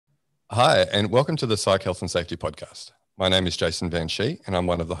Hi, and welcome to the Psych Health and Safety Podcast. My name is Jason Van Schie, and I'm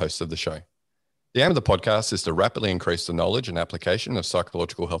one of the hosts of the show. The aim of the podcast is to rapidly increase the knowledge and application of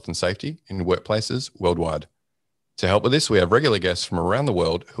psychological health and safety in workplaces worldwide. To help with this, we have regular guests from around the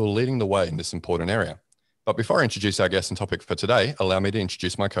world who are leading the way in this important area. But before I introduce our guest and topic for today, allow me to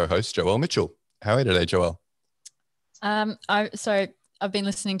introduce my co-host, Joelle Mitchell. How are you today, Joelle? I've been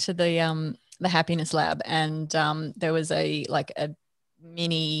listening to the Happiness Lab, and there was a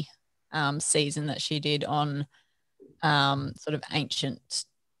mini season that she did on sort of ancient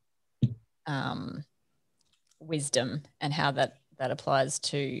wisdom and how that applies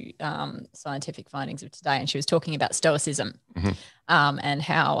to scientific findings of today. And she was talking about stoicism and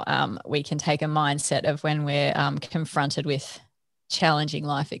how we can take a mindset of when we're confronted with challenging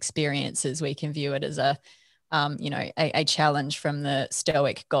life experiences, we can view it as a challenge from the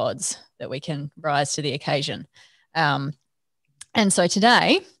Stoic gods that we can rise to the occasion. And so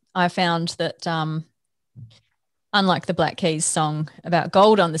today I found that unlike the Black Keys song about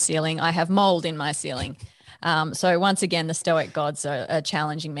gold on the ceiling, I have mold in my ceiling. So once again, the Stoic gods are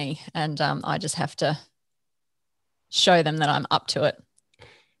challenging me, and I just have to show them that I'm up to it.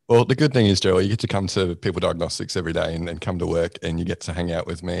 Well, the good thing is, Joel, you get to come to People Diagnostics every day and then come to work, and you get to hang out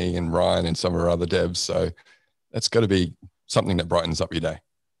with me and Ryan and some of our other devs. So that's got to be something that brightens up your day.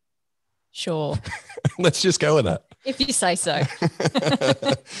 Sure. Let's just go with that. If you say so.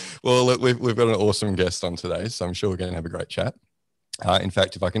 Well, look, we've got an awesome guest on today, so I'm sure we're going to have a great chat. In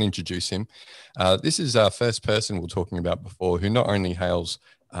fact, if I can introduce him, this is our first person we're talking about before who not only hails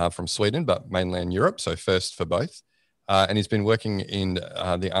from Sweden, but mainland Europe, so first for both. And he's been working in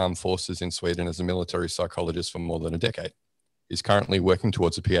the armed forces in Sweden as a military psychologist for more than a decade. He's currently working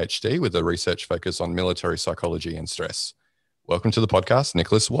towards a PhD with a research focus on military psychology and stress. Welcome to the podcast,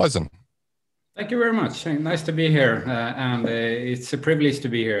 Niclas Wisen. Thank you very much. Nice to be here. And it's a privilege to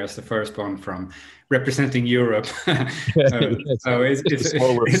be here as the first one from representing Europe. So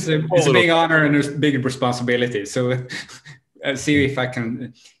it's a big honor and a big responsibility. So I'll see if I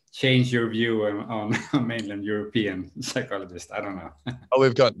can change your view on mainland European psychologists. I don't know. Oh,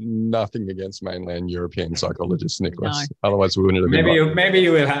 we've got nothing against mainland European psychologists, Niclas. No. Otherwise, we wouldn't have been. Maybe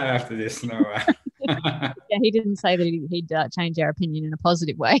you will have after this. No. Yeah, he didn't say that he'd change our opinion in a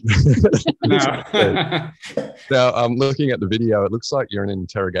positive way. No. Now, looking at the video, it looks like you're in an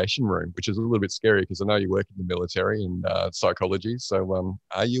interrogation room, which is a little bit scary because I know you work in the military and psychology. So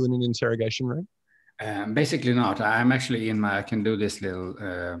are you in an interrogation room? Basically not. I'm actually I can do this little,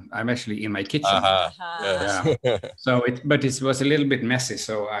 I'm actually in my kitchen. Yes. Yeah. So but it was a little bit messy.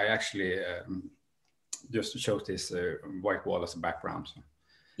 So I actually just chose this white wall as a background. So.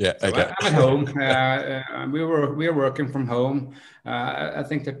 Yeah, so okay. I'm at home. We are working from home. I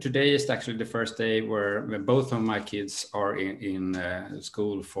think that today is actually the first day where both of my kids are in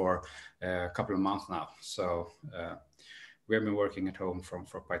school for a couple of months now. So we have been working at home for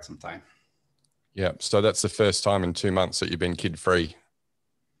quite some time. Yeah, so that's the first time in 2 months that you've been kid-free.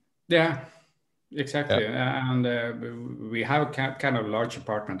 Yeah, exactly. Yeah. And we have a kind of large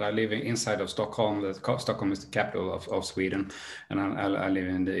apartment. I live inside of Stockholm. Stockholm is the capital of Sweden, and I live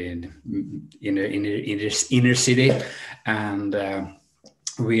in the inner city. And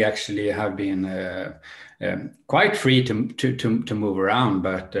we actually have been quite free to move around,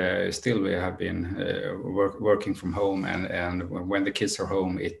 but still we have been working from home. And when the kids are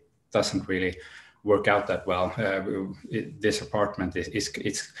home, it doesn't really work out that well. This apartment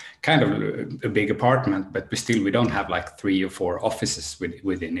it's kind of a big apartment, but we don't have like 3 or 4 offices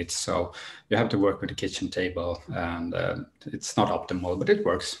within it. So you have to work with the kitchen table, and it's not optimal, but it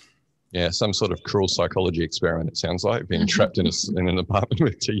works. Yeah, some sort of cruel psychology experiment, it sounds like, being trapped in an apartment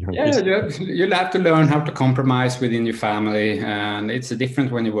with 2 young kids. Yeah, you'll have to learn how to compromise within your family. And it's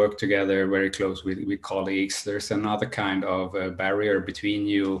different when you work together very close with colleagues. There's another kind of barrier between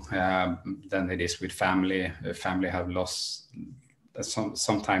you than it is with family. Family have lost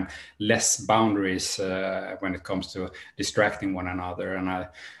sometimes less boundaries when it comes to distracting one another. And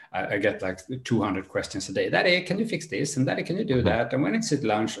I get like 200 questions a day. Daddy, can you fix this? And Daddy, can you do that? And when it's at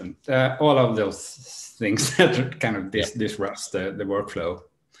lunch, and all of those things that kind of disrupts the workflow.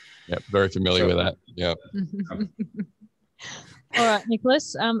 Yeah, very familiar with that. Yeah. All right,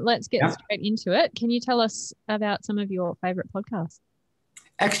 Niclas, let's get straight into it. Can you tell us about some of your favorite podcasts?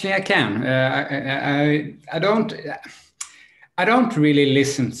 Actually, I can. I don't really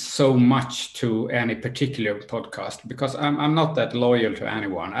listen so much to any particular podcast because I'm not that loyal to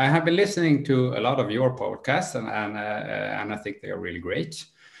anyone. I have been listening to a lot of your podcasts, and I think they are really great.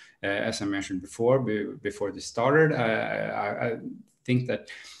 As I mentioned before this started, I think that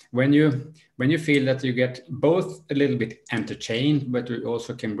when you feel that you get both a little bit entertained, but you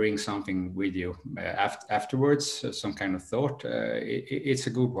also can bring something with you afterwards, some kind of thought, it's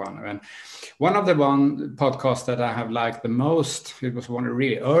a good one. And one of the podcasts that I have liked the most, it was one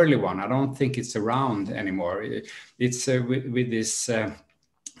really early one. I don't think it's around anymore. It's with this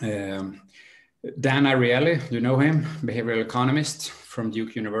Dan Ariely, you know him, behavioral economist from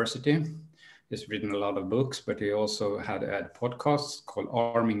Duke University. He's written a lot of books, but he also had a podcast called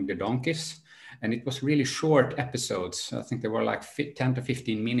Arming the Donkeys. And it was really short episodes. I think they were like 10 to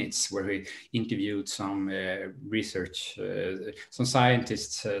 15 minutes, where he interviewed some research, some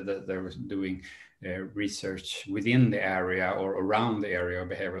scientists that they were doing research within the area or around the area of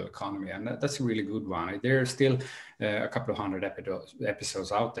behavioral economy. And that's a really good one. There are still a couple of hundred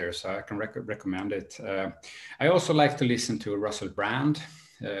episodes out there, so I can recommend it. I also like to listen to Russell Brand.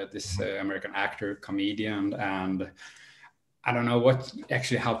 This American actor, comedian, and I don't know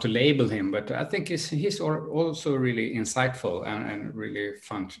how to label him, but I think he's also really insightful and really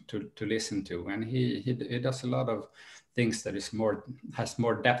fun to listen to. And he does a lot of things that has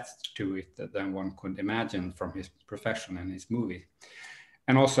more depth to it than one could imagine from his profession and his movie.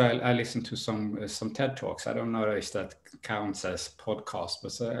 And also I listen to some TED Talks. I don't know if that counts as podcasts,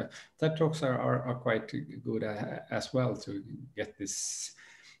 but TED Talks are quite good as well, to get this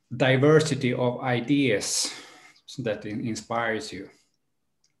diversity of ideas that inspires you.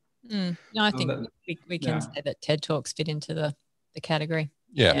 No, I think we can say that TED Talks fit into the category.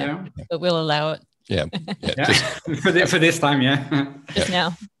 Yeah. But we'll allow it. Yeah. for this time, just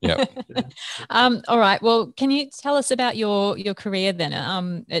now. Yeah. All right. Well, can you tell us about your career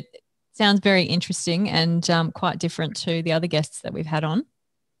then? It sounds very interesting and quite different to the other guests that we've had on.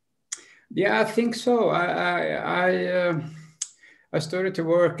 Yeah, I think so. I started to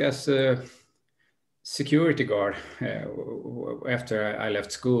work as a security guard after I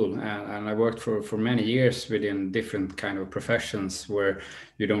left school, and I worked for many years within different kind of professions where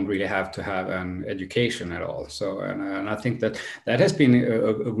you don't really have to have an education at all. So, and I think that has been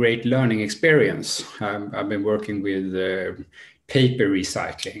a great learning experience. I've been working with paper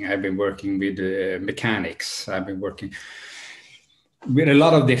recycling. I've been working with mechanics. I've been working with a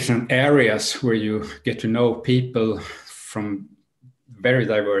lot of different areas where you get to know people from very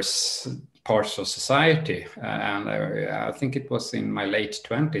diverse parts of society. And I think it was in my late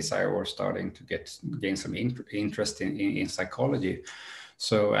 20s I was starting to gain some interest in psychology.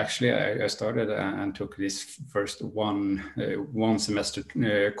 So actually I started and took this first one semester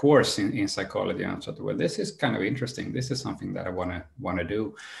course in psychology, and thought, well, this is kind of interesting. This is something that I want to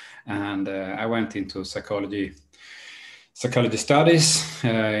do. And I went into psychology studies.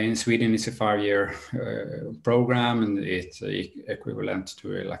 In Sweden, it's a 5-year program, and it's equivalent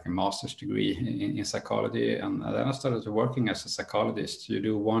to like a master's degree in psychology. And then I started working as a psychologist. You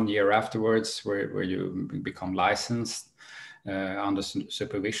do 1 year afterwards where you become licensed under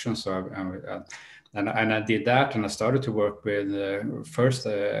supervision. So I did that, and I started to work with first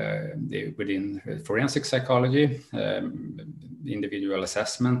within forensic psychology, individual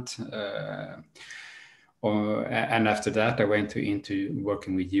assessment. And after that, I went into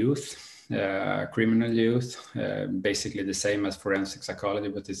working with youth, criminal youth, basically the same as forensic psychology,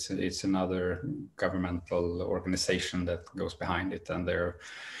 but it's another governmental organization that goes behind it. And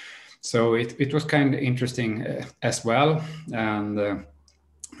so it was kind of interesting as well. And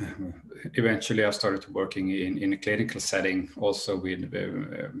eventually I started working in a clinical setting, also with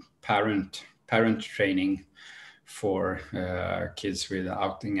parent training for kids with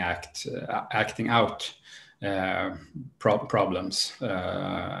acting out problems,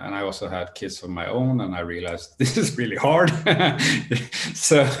 and I also had kids of my own, and I realized this is really hard.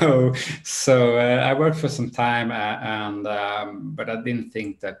 so I worked for some time, but I didn't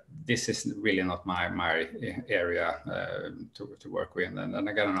think that this is really not my area to work with. And then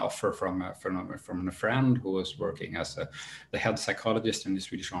I got an offer from a friend who was working as the head psychologist in the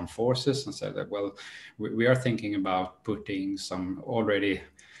Swedish Armed Forces, and said that, well, we are thinking about putting some already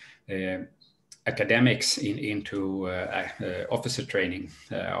academics into officer training.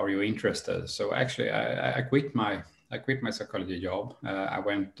 Are you interested? So actually I quit my psychology job. I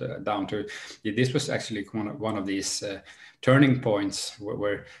went down to, this was actually one of these turning points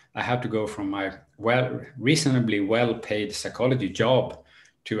where I had to go from my reasonably well-paid psychology job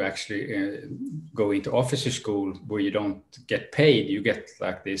to actually go into officer school, where you don't get paid. You get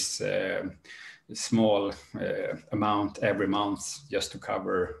like this small amount every month just to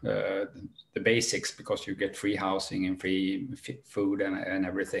cover the basics, because you get free housing and free food and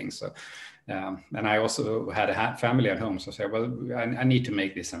everything. So and I also had a family at home, so I said, well, I need to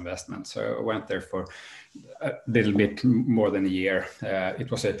make this investment. So I went there for a little bit more than a year.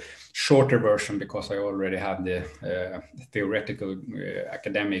 It was a shorter version because I already had the theoretical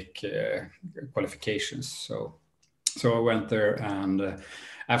academic qualifications. So I went there, and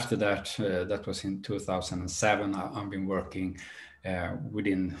after that, that was in 2007, I've been working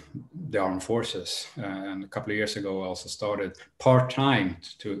within the armed forces. And a couple of years ago, I also started part-time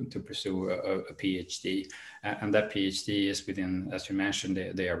to pursue a PhD. And that PhD is within, as you mentioned,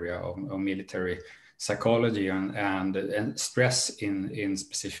 the area of military psychology and stress in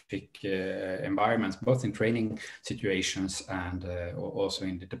specific environments, both in training situations and also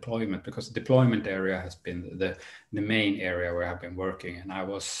in the deployment, because the deployment area has been the main area where I've been working. And I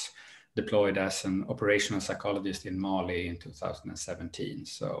was deployed as an operational psychologist in Mali in 2017.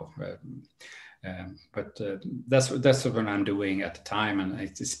 So, but that's what I'm doing at the time, and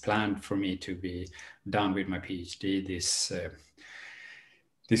it's planned for me to be done with my PhD this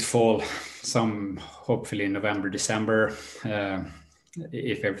fall, hopefully in November, December,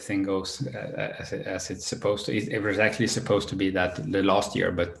 if everything goes as it's supposed to. It was actually supposed to be that the last year,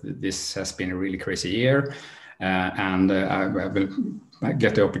 but this has been a really crazy year. And I will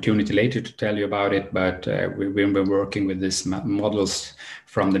get the opportunity later to tell you about it, but we've been working with these models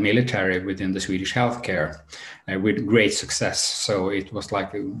from the military within the Swedish healthcare with great success. So it was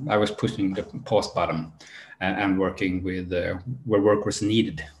like I was pushing the pause button and working with where work was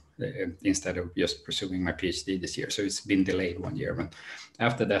needed instead of just pursuing my PhD this year. So it's been delayed 1 year. But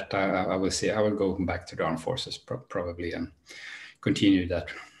after that, I will see. I will go back to the armed forces probably and continue that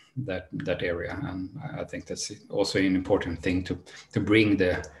area. And I think that's also an important thing to bring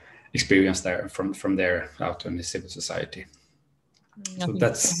the experience there from there out in the civil society. So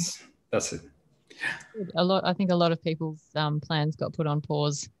that's it. I think a lot of people's plans got put on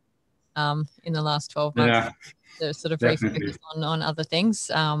pause in the last 12 months. Yeah, to sort of definitely. refocus on other things.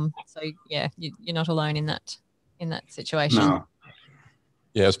 So yeah, you're not alone in that situation. No.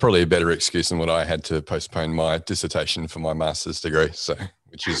 Yeah, it's probably a better excuse than what I had to postpone my dissertation for my master's degree. So,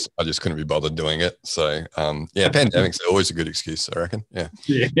 which is, I just couldn't be bothered doing it. So, yeah, pandemics are always a good excuse, I reckon. Yeah.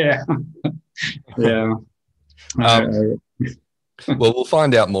 Yeah. Yeah. Well, we'll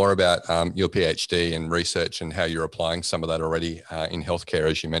find out more about your PhD and research and how you're applying some of that already in healthcare,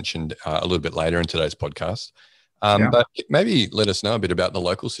 as you mentioned a little bit later in today's podcast. But maybe let us know a bit about the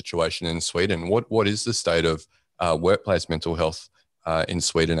local situation in Sweden. What is the state of workplace mental health in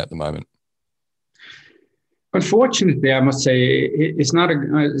Sweden at the moment? Unfortunately, I must say it's not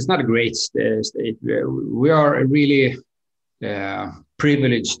a great state. We are a really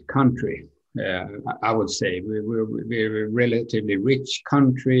privileged country. I would say we're a relatively rich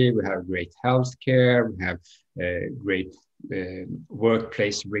country. We have great healthcare. We have great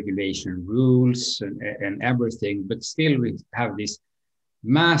workplace regulation rules and everything. But still, we have this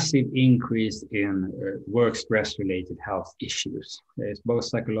massive increase in work stress related health issues. It's both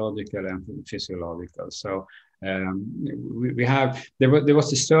psychological and physiological. So we have there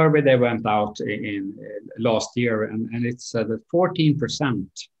was a survey that went out in last year, and it said that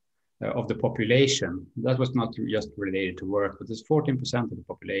 14% of the population, that was not just related to work, but there's 14% of the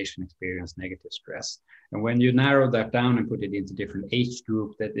population experience negative stress. And when you narrow that down and put it into different age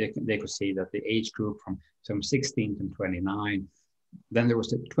groups, that they could see that the age group from 16 to 29, then there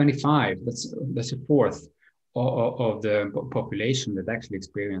was a 25, that's a fourth of the population that actually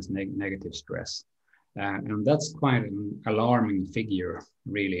experienced negative stress. And that's quite an alarming figure,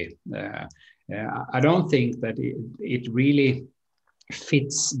 really. I don't think that it really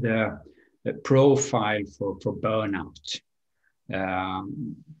fits the profile for burnout.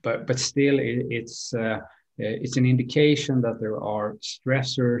 But still, it's an indication that there are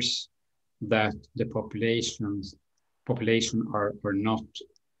stressors that the population are not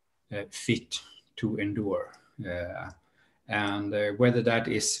fit to endure. And whether that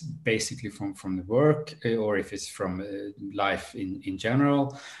is basically from the work or if it's from life in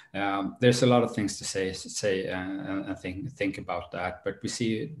general, there's a lot of things to say and think about that. But we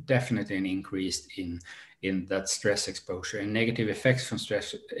see definitely an increase in that stress exposure and negative effects from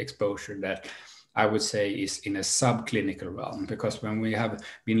stress exposure that I would say is in a subclinical realm, because when we have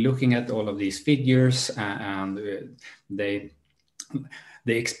been looking at all of these figures and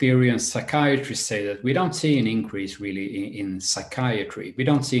the experienced psychiatrists say that we don't see an increase really in psychiatry. We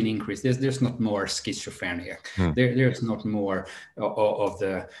don't see an increase. There's not more schizophrenia. There's not more of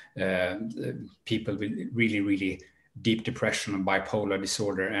the people with really deep depression and bipolar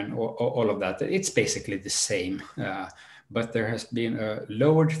disorder and all of that. It's basically the same, but there has been a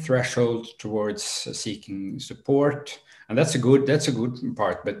lowered threshold towards seeking support, and that's a good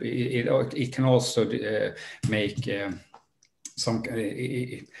part. But it can also make some.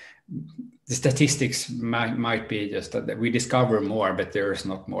 The statistics might be just that we discover more, but there is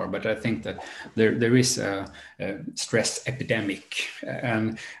not more. But I think that there is a stress epidemic.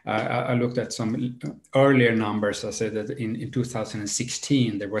 And I looked at some earlier numbers. I said that in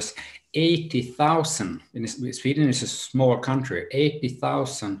 2016, there was 80,000, Sweden is a small country,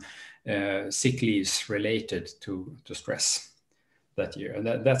 80,000 sick leaves related to stress that year. And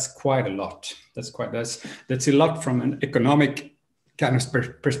that's quite a lot. That's a lot from an economic kind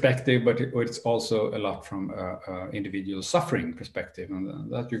of perspective, but it's also a lot from individual suffering perspective,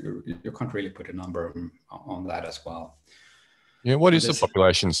 and that you can't really put a number on that as well. Yeah, what is the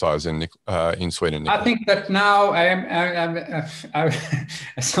population size in Sweden, Niclas? I think that now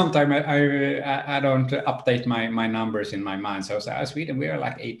sometimes I don't update my numbers in my mind. So Sweden, we are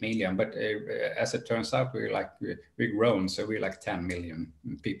like 8 million, but as it turns out, we've grown, so we're like 10 million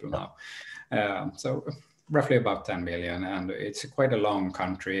people now. So roughly about 10 million, and it's quite a long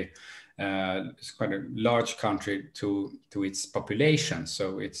country. It's quite a large country to its population,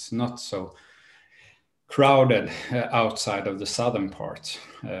 so it's not so crowded outside of the southern part.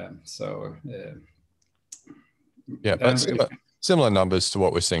 Yeah, but similar numbers to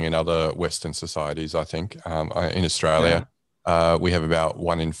what we're seeing in other Western societies, I think. In Australia, we have about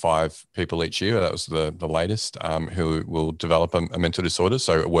 1 in 5 people each year. That was the latest, who will develop a mental disorder.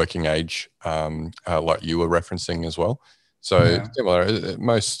 So a working age, like you were referencing as well. So similar,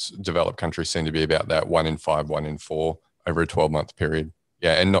 most developed countries seem to be about that 1 in 5, 1 in 4 over a 12-month period.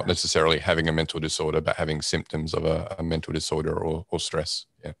 Yeah, and not necessarily having a mental disorder, but having symptoms of a mental disorder or stress.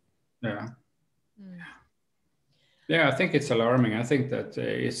 Yeah, I think it's alarming. I think that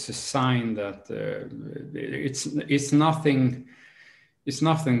it's a sign that it's nothing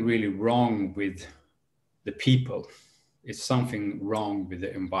really wrong with the people. It's something wrong with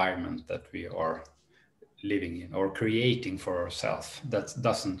the environment that we are living in or creating for ourselves. That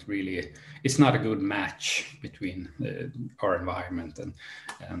doesn't really, it's not a good match between our environment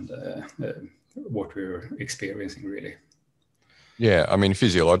and what we're experiencing, really. Yeah, I mean,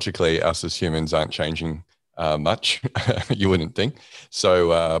 physiologically, us as humans aren't changing much, you wouldn't think.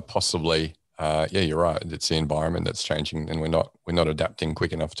 So possibly, you're right. It's the environment that's changing, and we're not adapting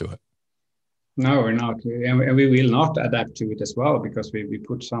quick enough to it. No, we're not, and we will not adapt to it as well, because we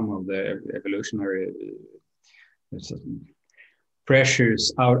put some of the evolutionary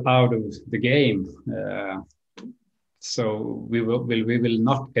pressures out of the game. So we will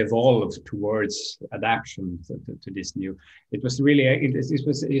not evolve towards adaptation to this new. It was really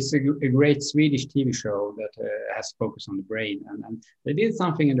it's a great Swedish TV show that has focused on the brain, and they did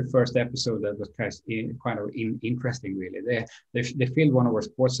something in the first episode that was kind of interesting. Really, they filled one of our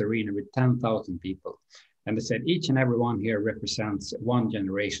sports arena with 10,000 people, and they said each and every one here represents one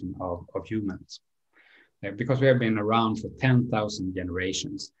generation of humans, because we have been around for 10,000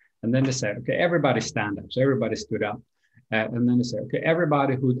 generations. And then they said, okay, everybody stand up. So everybody stood up. And then they said, okay,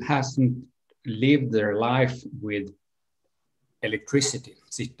 everybody who hasn't lived their life with electricity,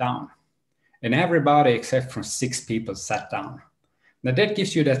 sit down. And everybody except for 6 people sat down. Now that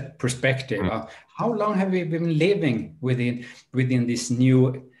gives you that perspective of how long have we been living within this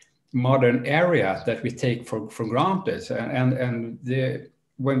new modern area that we take for granted.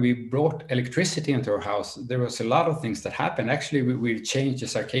 When we brought electricity into our house, there was a lot of things that happened. Actually, we changed the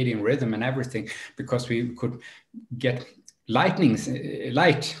circadian rhythm and everything, because we could get light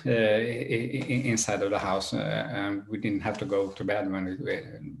inside of the house, and we didn't have to go to bed when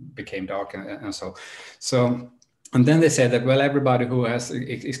it became dark and so. And then they said that, well, everybody who has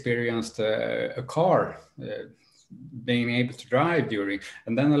experienced a car, being able to drive during,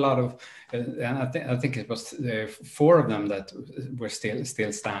 and then a lot of, and I think it was 4 of them that were still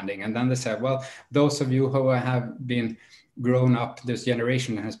standing. And then they said, well, those of you who have been grown up, this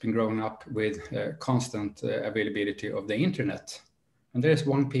generation has been grown up with constant availability of the internet. And there's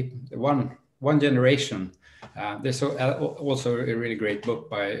one generation. There's also a really great book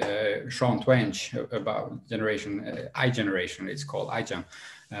by Sean Twain about iGeneration. It's called iGen,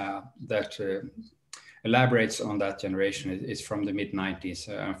 that elaborates on that generation. It's from the mid-90s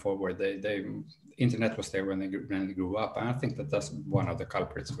and forward. The internet was there when they grew up. And I think that's one of the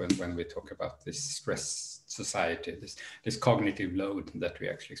culprits when we talk about this stress society, this cognitive load that we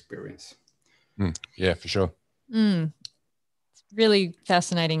actually experience. Yeah, for sure. It's really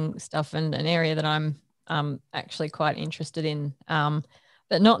fascinating stuff, and an area that I'm actually quite interested in. But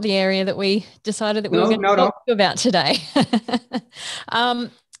but not the area that we decided that we were going to talk about today.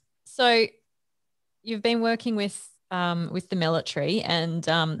 So you've been working with the military and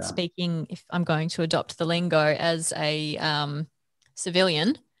speaking, if I'm going to adopt the lingo, as a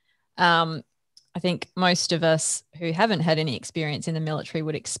civilian. I think most of us who haven't had any experience in the military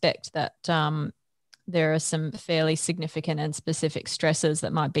would expect that there are some fairly significant and specific stresses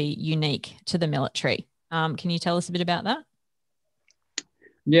that might be unique to the military. Can you tell us a bit about that?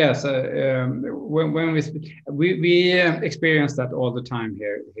 Yes, when we experience that all the time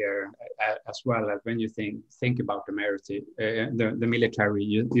here as well. As when you think about the military,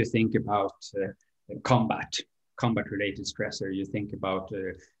 you think about combat related stressor. You think about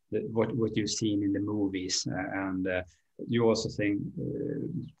what you've seen in the movies, and you also think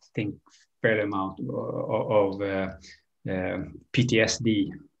fair amount of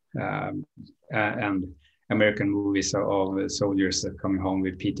PTSD and American movies of soldiers that coming home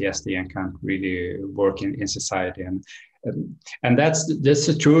with PTSD and can't really work in society, and that's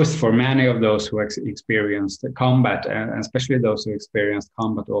the truth for many of those who experienced combat, and especially those who experienced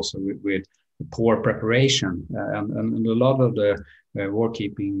combat also with poor preparation, and a lot of the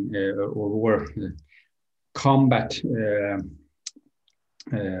warkeeping or war combat.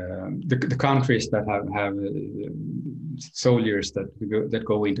 The countries that have soldiers that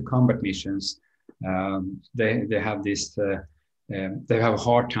go into combat missions, they have this. They have a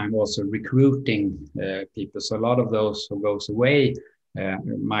hard time also recruiting people. So a lot of those who goes away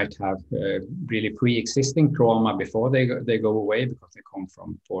might have really pre-existing trauma before they go away, because they come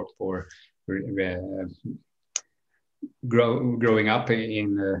from poor growing up in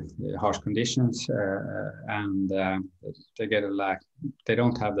harsh conditions, and they get they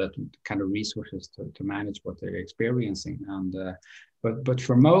don't have that kind of resources to manage what they're experiencing. And but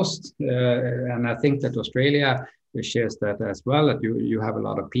for most, and I think that Australia shares that as well, that you have a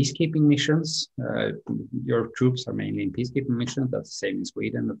lot of peacekeeping missions. Your troops are mainly in peacekeeping missions. That's the same in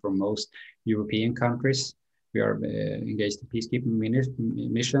Sweden. For most European countries, we are engaged in peacekeeping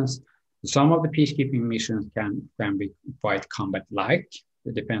missions. Some of the peacekeeping missions can be quite combat-like,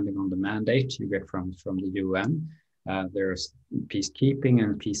 depending on the mandate you get from the UN. There's peacekeeping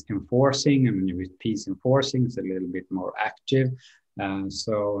and peace enforcing, and with peace enforcing, it's a little bit more active.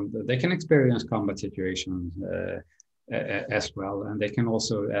 So they can experience combat situations as well. And they can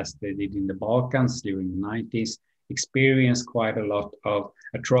also, as they did in the Balkans during the 90s, experience quite a lot of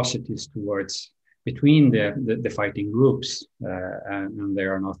atrocities between the fighting groups, and they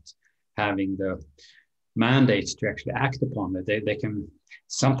are not having the mandates to actually act upon it. They can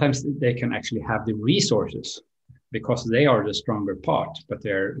sometimes actually have the resources because they are the stronger part, but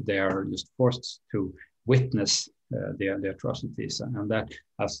they are just forced to witness the atrocities, and that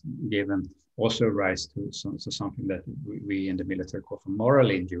has given also rise to something that we in the military call for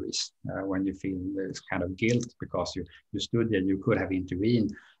moral injuries, when you feel this kind of guilt because you stood there, you could have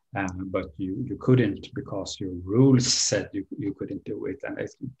intervened, but you couldn't because your rules said you couldn't do it, and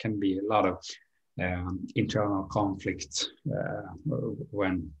it can be a lot of internal conflicts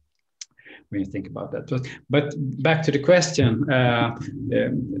when you think about that. But back to the question,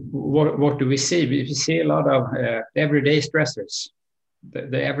 what do we see? We see a lot of everyday stressors,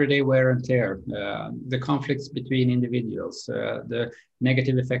 the everyday wear and tear, the conflicts between individuals, the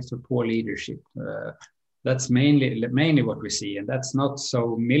negative effects of poor leadership. That's mainly what we see, and that's not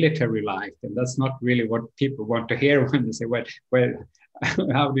so military-like, and that's not really what people want to hear when they say, "Well,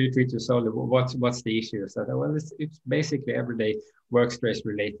 how do you treat your soldier? What's the issue?" So, well, it's basically everyday work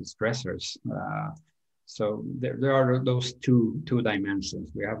stress-related stressors. So there are those two dimensions.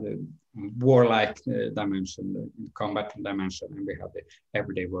 We have the warlike dimension, the combat dimension, and we have the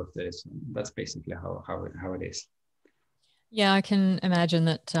everyday work days. That's basically how it is. Yeah, I can imagine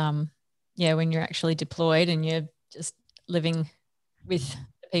that. When you're actually deployed and you're just living with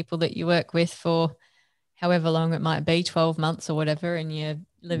the people that you work with for however long it might be, 12 months or whatever, and you're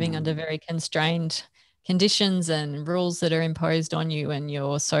living under very constrained conditions and rules that are imposed on you, and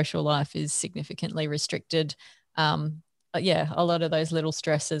your social life is significantly restricted. But yeah, a lot of those little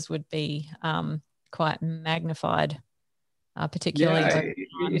stresses would be quite magnified, particularly. Yeah,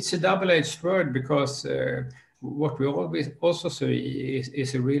 it's a double-edged word, because what we always also see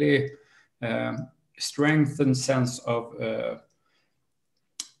is a really strengthened sense of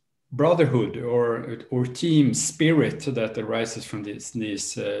brotherhood or team spirit that arises from these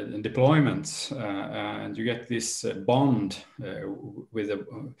deployments, and you get this bond with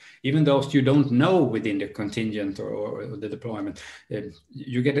even those you don't know within the contingent or the deployment.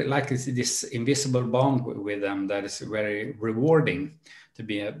 You get it like this invisible bond with them that is very rewarding.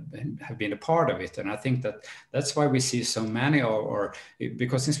 have been a part of it. And I think that's why we see so many, or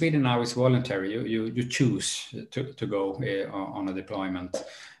because in Sweden now it's voluntary. You choose to go on a deployment.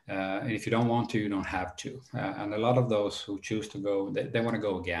 And if you don't want to, you don't have to. And a lot of those who choose to go, they want to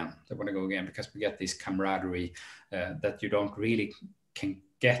go again. They want to go again because we get this camaraderie that you don't really can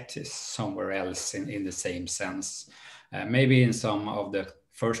get somewhere else in the same sense. Maybe in some of the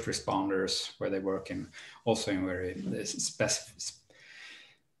first responders where they work in very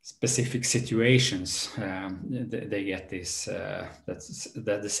specific situations, they get this that's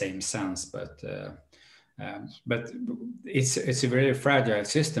the same sense, but it's a very fragile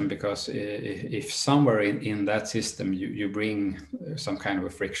system, because if somewhere in that system you bring some kind of a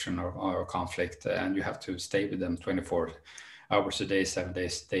friction or conflict, and you have to stay with them 24 hours a day, 7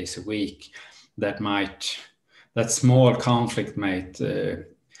 days a week, that small conflict might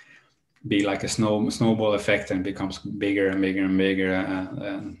be like a snowball effect, and becomes bigger and bigger and bigger.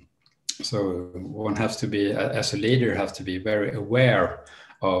 And so one has to be, as a leader, has to be very aware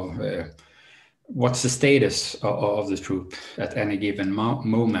of what's the status of the troop at any given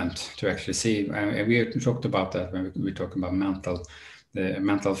moment, to actually see. And we talked about that when we talk about mental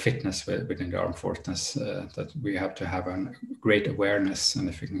fitness within the armed forces, that we have to have a great awareness. And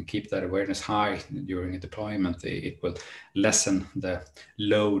if we can keep that awareness high during a deployment, it will lessen the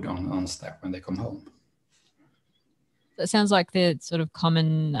load on staff when they come home. It sounds like the sort of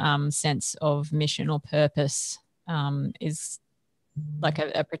common sense of mission or purpose is like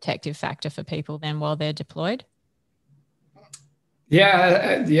a protective factor for people then while they're deployed.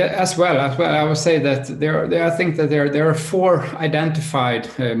 Yeah, as well. I would say that I think that there are 4 identified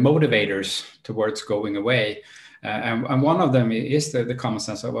motivators towards going away, and one of them is the common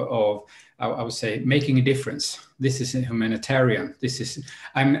sense of I would say making a difference. This is humanitarian. This is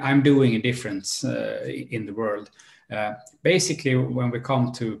I'm doing a difference in the world. Basically, when we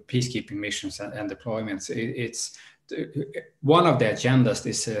come to peacekeeping missions and deployments, it's one of the agendas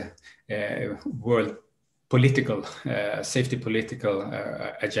is world political, safety political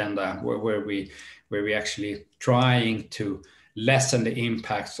agenda, where we actually trying to lessen the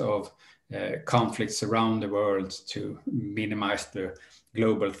impacts of conflicts around the world, to minimize the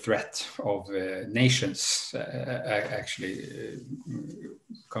global threat of nations actually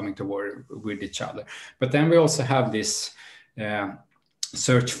coming to war with each other. But then we also have this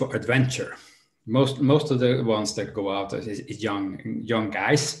search for adventure. Most of the ones that go out is young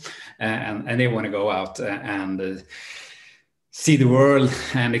guys, and they want to go out and see the world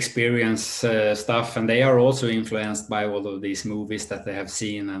and experience stuff, and they are also influenced by all of these movies that they have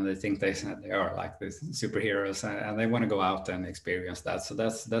seen, and they think they are like the superheroes, and they want to go out and experience that. So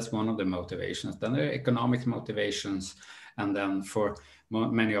that's one of the motivations. Then there are economic motivations, and then for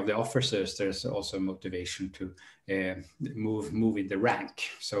many of the officers, there's also motivation to move in the rank.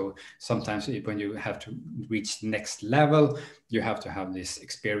 So sometimes when you have to reach the next level, you have to have this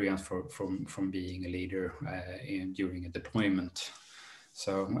experience from being a leader during a deployment.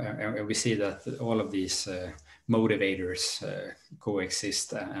 So and we see that all of these motivators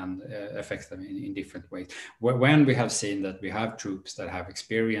coexist and affect them in different ways. When we have seen that we have troops that have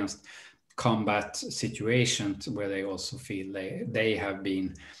experienced combat situations where they also feel they have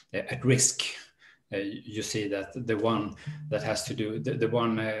been at risk, you see that the one that has to do, the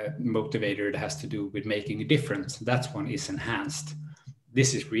one motivator that has to do with making a difference, that one is enhanced.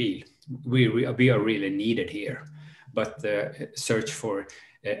 This is real. We are really needed here. But the search for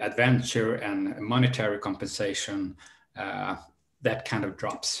adventure and monetary compensation, that kind of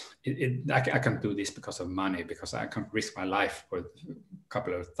drops. I can't do this because of money, because I can't risk my life for a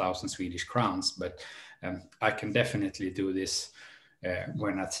couple of thousand Swedish crowns, but I can definitely do this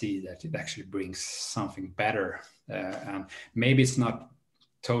when I see that it actually brings something better. And maybe it's not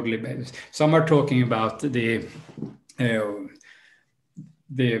totally, some are talking about the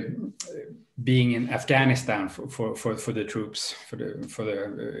being in Afghanistan for the troops, for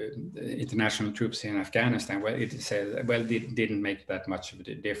the international troops in Afghanistan. Well, it said, well, it didn't make that much of a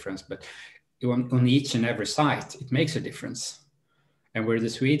difference, but on each and every site, it makes a difference. And where the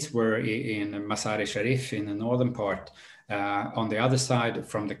Swedes were in Mazar-e-Sharif in the northern part, on the other side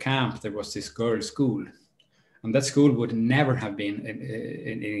from the camp, there was this girls' school. And that school would never have been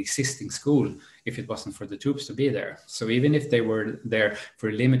an existing school if it wasn't for the troops to be there. So even if they were there for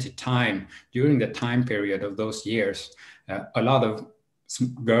a limited time, during the time period of those years, a lot of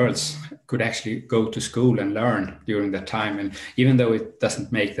girls could actually go to school and learn during that time. And even though it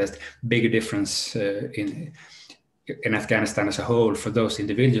doesn't make that big a difference in Afghanistan as a whole, for those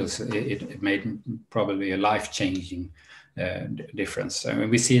individuals, it made probably a life-changing difference. I mean,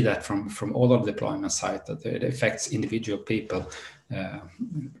 we see that from all of the deployment sites, that it affects individual people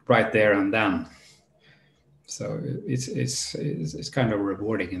right there and then. So it's kind of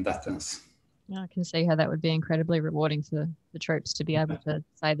rewarding in that sense. I can see how that would be incredibly rewarding for the troops to be able to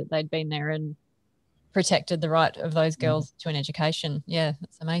say that they'd been there and protected the right of those girls to an education. Yeah,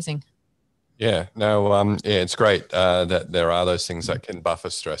 that's amazing. Yeah, no, it's great that there are those things that can buffer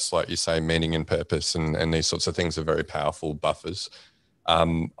stress, like you say, meaning and purpose, and these sorts of things are very powerful buffers.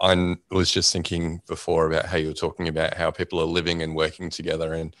 I was just thinking before about how you were talking about how people are living and working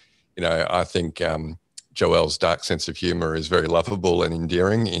together, and I think Joelle's dark sense of humor is very lovable and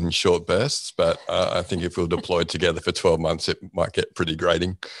endearing in short bursts, but I think if we were deployed together for 12 months, it might get pretty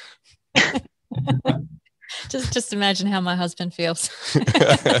grating. Just imagine how my husband feels.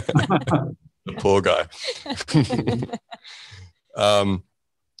 The poor guy. All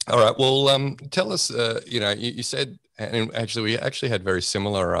right. Well, tell us, you said, and actually we actually had very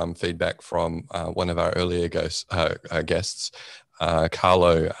similar feedback from one of our earlier guests, Carlo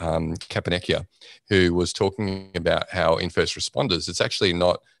Capanecchia, who was talking about how in first responders, it's actually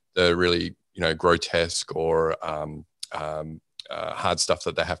not the really, grotesque or hard stuff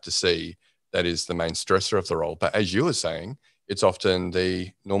that they have to see that is the main stressor of the role. But as you were saying, it's often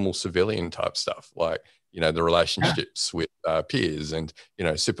the normal civilian type stuff, like, the relationships with peers and,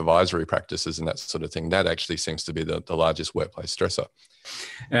 supervisory practices and that sort of thing. That actually seems to be the largest workplace stressor.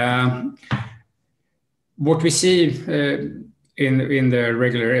 What we see in the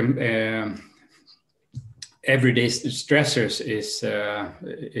regular everyday stressors is,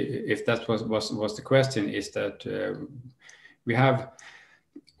 if that was the question, is that we have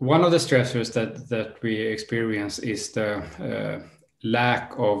one of the stressors that we experience is the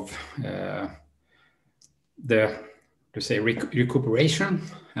lack of recuperation.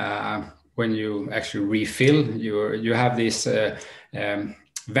 When you actually refill, you have these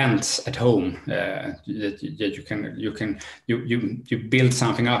vents at home that you build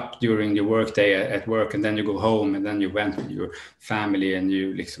something up during your work day at work, and then you go home, and then you went with your family, and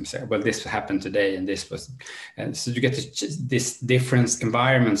you say, well, this happened today, and this was, and so you get this different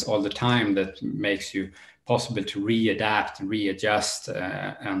environments all the time that makes you possible to readapt and readjust,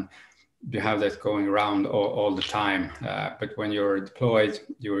 and you have that going around all the time. But when you're deployed,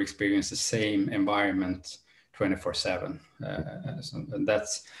 you experience the same environment 24/7. And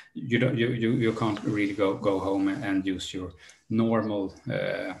that's you can't really go home and use your normal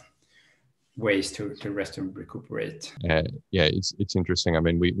ways to rest and recuperate. Yeah, it's interesting. I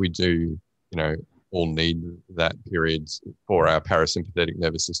mean, we do, all need that period for our parasympathetic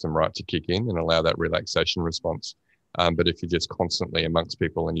nervous system to kick in and allow that relaxation response. But if you're just constantly amongst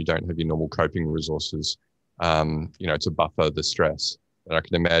people and you don't have your normal coping resources, to buffer the stress, then I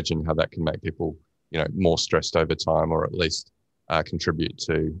can imagine how that can make people, more stressed over time, or at least contribute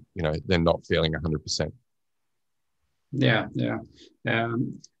to, them not feeling 100%. Yeah.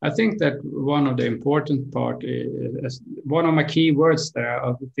 I think that one of the important part is one of my key words there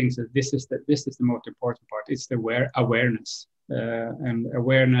of the things that this is the most important part. It's the awareness and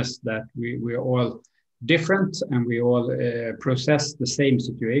awareness that we are all different, and we all process the same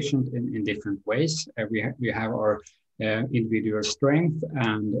situation in different ways. We have our individual strength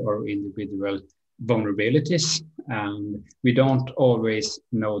and our individual vulnerabilities, and we don't always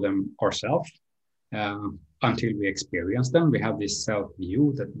know them ourselves until we experience them. We have this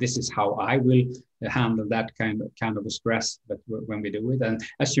self-view that this is how I will handle that kind of a stress. But when we do it, and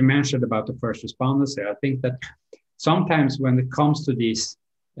as you mentioned about the first responders, I think that sometimes when it comes to these,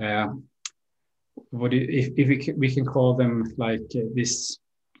 if we can call them like this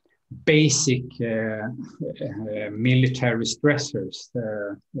basic military stressors,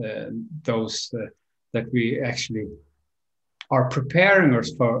 those that we actually are preparing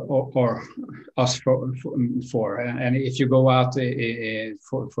us for, and if you go out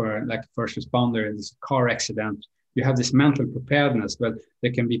for like a first responder in this car accident, you have this mental preparedness. But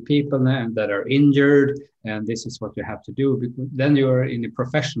there can be people that are injured, and this is what you have to do. Because then you are in a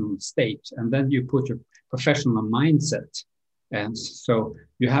professional state, and then you put your professional mindset, and so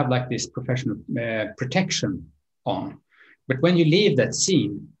you have like this professional protection on. But when you leave that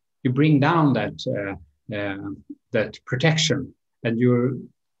scene, you bring down that protection, and you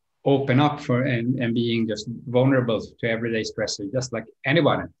open up for and being just vulnerable to everyday stress, just like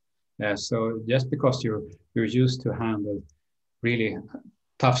anyone. So just because you're used to handle really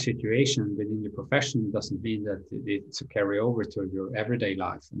tough situation within your profession doesn't mean that it's a carry over to your everyday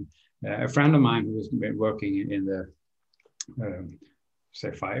life. And a friend of mine who has been working in the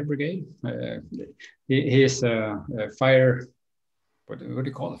fire brigade, he is a fire. What do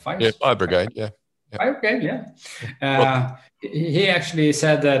you call it? Fire brigade. Yeah. Okay, yeah. He actually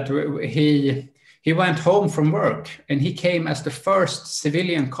said that He went home from work and he came as the first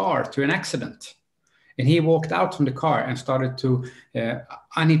civilian car to an accident. And he walked out from the car and started to,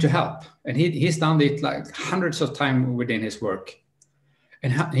 I need to help. And he's done it like hundreds of times within his work.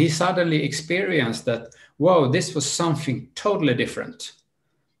 And he suddenly experienced that, whoa, this was something totally different.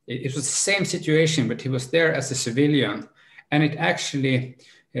 It was the same situation, but he was there as a civilian. And it actually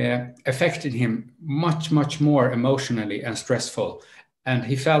affected him much, much more emotionally and stressful. And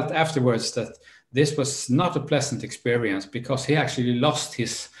he felt afterwards that this was not a pleasant experience because he actually lost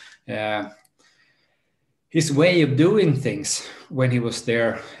his way of doing things when he was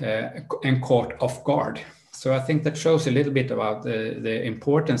there and caught off guard. So I think that shows a little bit about the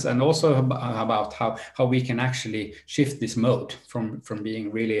importance, and also about how we can actually shift this mode from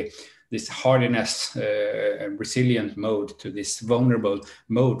being really this hardiness, resilient mode to this vulnerable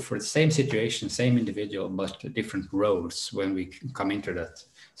mode for the same situation, same individual, but different roles when we come into that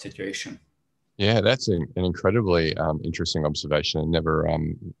situation. Yeah, that's an incredibly interesting observation. It never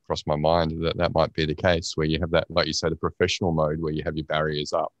crossed my mind that might be the case, where you have that, like you say, the professional mode where you have your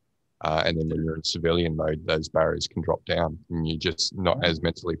barriers up. And then when you're in civilian mode, those barriers can drop down and you're just not as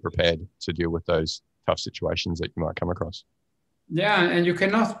mentally prepared to deal with those tough situations that you might come across. Yeah, and you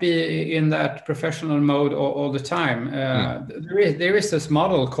cannot be in that professional mode all the time. There is this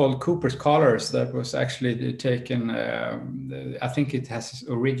model called Cooper's Collars that was actually taken, I think it has its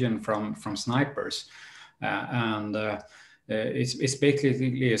origin from snipers. It's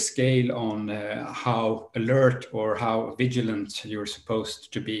basically a scale on how alert or how vigilant you're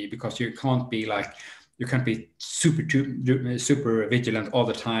supposed to be, because you can't be super vigilant all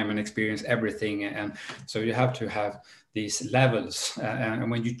the time and experience everything. And so you have to have these levels.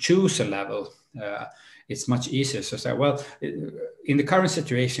 And when you choose a level, it's much easier. So say, well, in the current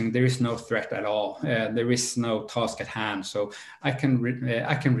situation, there is no threat at all. There is no task at hand. So I can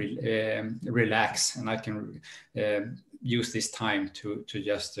relax, and I can use this time to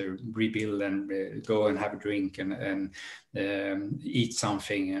just rebuild and go and have a drink and eat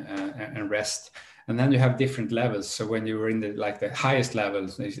something and rest. And then you have different levels. So when you're in the highest level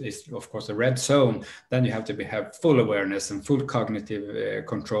is of course the red zone, then you have to have full awareness and full cognitive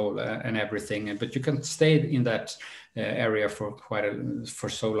control and everything. But you can stay in that area for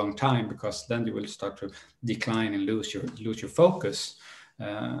so long time, because then you will start to decline and lose your focus.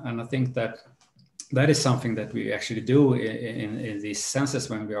 And I think that is something that we actually do in these senses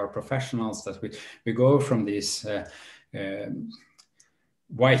when we are professionals, that we go from these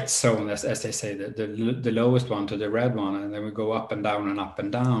white zone, as they say, the lowest one, to the red one, and then we go up and down and up and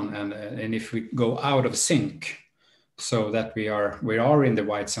down. And if we go out of sync, so that we are in the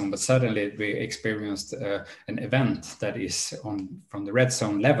white zone, but suddenly we experienced an event that is from the red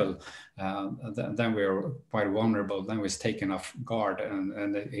zone level, then we're quite vulnerable. Then we're taken off guard,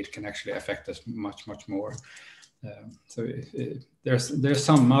 and it can actually affect us much more. So there's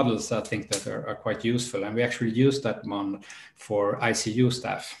some models I think that are quite useful, and we actually use that one for ICU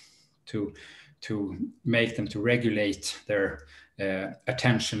staff to make them to regulate their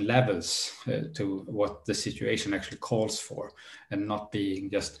attention levels to what the situation actually calls for, and not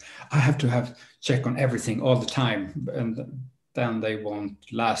being just, I have to check on everything all the time, and then they won't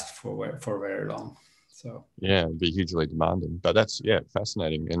last for very long. So yeah, it'd be hugely demanding. But that's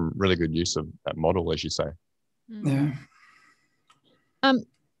fascinating and really good use of that model, as you say. Yeah.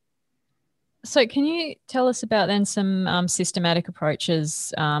 So can you tell us about then some systematic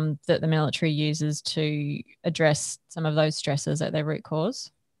approaches that the military uses to address some of those stresses at their root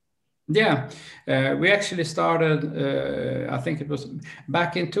cause? Yeah, we actually started, I think it was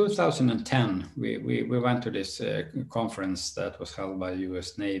back in 2010, we went to this conference that was held by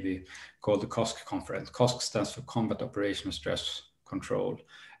US Navy called the COSC conference. COSC stands for Combat Operational Stress Control.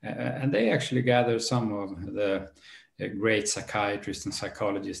 And they actually gathered some of the great psychiatrists and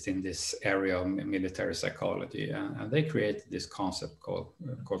psychologists in this area of military psychology, and they created this concept called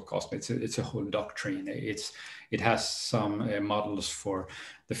COSP. It's a whole doctrine. It has some models for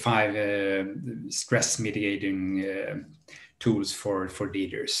the 5 stress mitigating tools for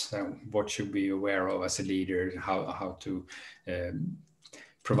leaders. What should we be aware of as a leader? How to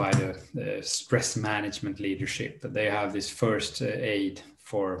provide a stress management leadership. They have this first aid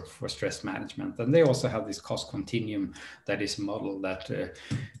for stress management, and they also have this cost continuum that is modeled that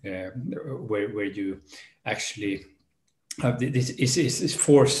where you actually have this is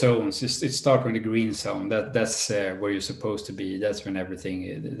 4 zones. It starts with the green zone. That's where you're supposed to be. That's when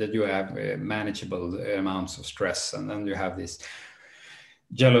everything that you have manageable amounts of stress, and then you have this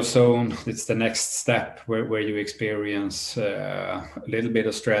Yellow zone, it's the next step where you experience a little bit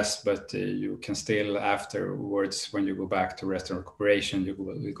of stress, but you can still afterwards, when you go back to rest and recuperation,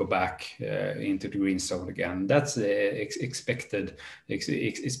 you go back into the green zone again. That's expected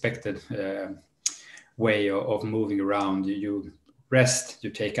way of moving around. You rest, you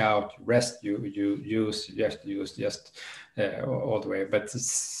take out, rest, you use, just all the way. But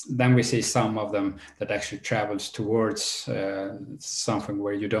then we see some of them that actually travels towards something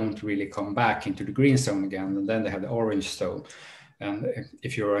where you don't really come back into the green zone again, and then they have the orange zone. And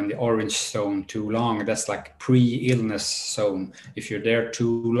if you're in the orange zone too long, that's like pre-illness zone. If you're there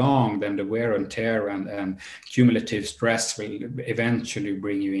too long, then the wear and tear and cumulative stress will eventually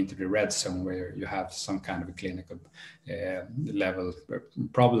bring you into the red zone, where you have some kind of a clinical level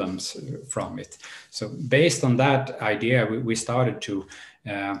problems from it. So based on that idea, we started to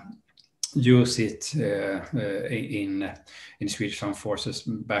use it in Swedish Armed Forces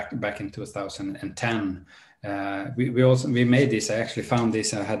back in 2010. We made this. I actually found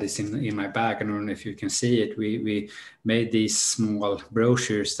this. I had this in my bag. I don't know if you can see it. We made these small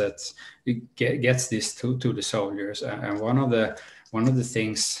brochures that gets this to the soldiers. And one of the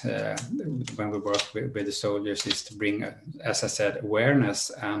things when we work with the soldiers is to bring, as I said,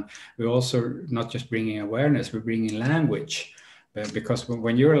 awareness. And we're also not just bringing awareness, we're bringing language. Because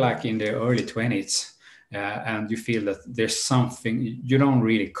when you're like in the early 20s and you feel that there's something, you don't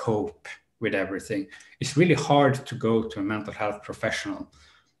really cope with everything, it's really hard to go to a mental health professional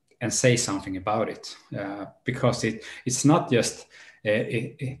and say something about it, because it's not just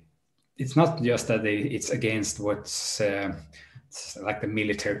it's not just that it's against what's like the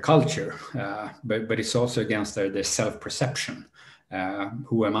military culture, but it's also against their self-perception.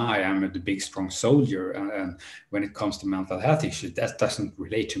 Who am I? I'm a big, strong soldier. And when it comes to mental health issues, that doesn't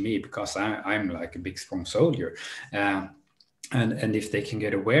relate to me because I'm like a big, strong soldier. And if they can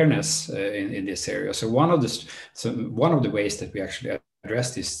get awareness in this area. So one of the ways that we actually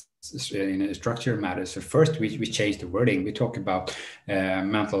address this in a structural matter. So first we change the wording. We talk about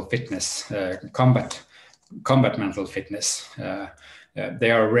mental fitness, combat mental fitness.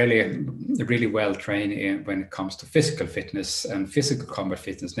 They are really well trained when it comes to physical fitness and physical combat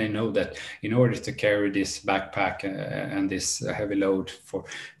fitness. They know that in order to carry this backpack and this heavy load for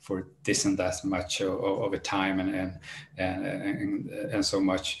this and that much of a time and so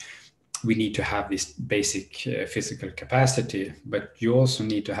much, we need to have this basic physical capacity, but you also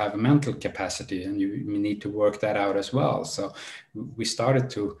need to have a mental capacity, and you need to work that out as well. So we started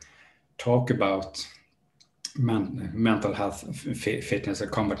to talk about mental health fitness, or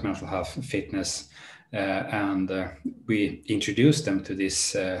combat mental health fitness, and we introduced them to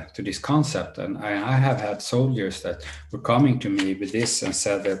this concept. And I have had soldiers that were coming to me with this and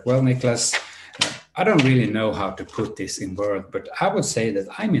said that, well, Niclas, I don't really know how to put this in words, but I would say that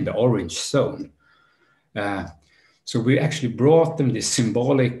I'm in the orange zone. So we actually brought them this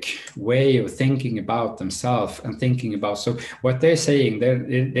symbolic way of thinking about themselves and thinking about, so what they're saying,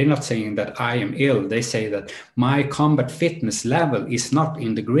 they're not saying that I am ill. They say that my combat fitness level is not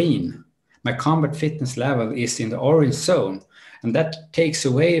in the green. My combat fitness level is in the orange zone. And that takes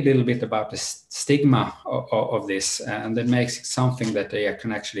away a little bit about the stigma of this, and that makes it something that they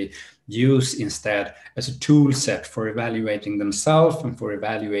can actually use instead as a tool set for evaluating themselves and for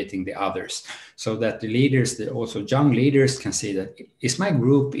evaluating the others, so that the leaders, also young leaders, can see that, is my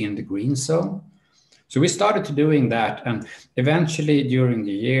group in the green zone? So we started to doing that, and eventually during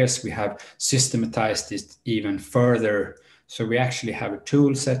the years we have systematized it even further. So we actually have a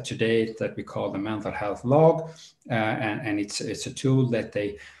tool set today that we call the mental health log, and it's a tool that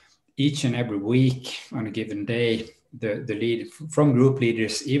they each and every week on a given day, the lead from group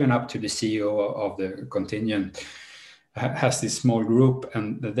leaders even up to the CEO of the contingent has this small group,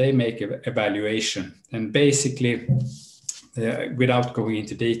 and they make an evaluation. And basically, without going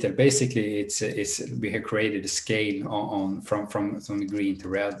into detail, basically it's we have created a scale from the green to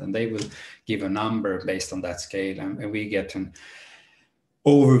red, and they will give a number based on that scale, and we get an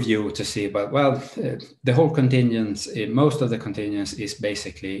overview to see. But well, the whole contingent, most of the contingents is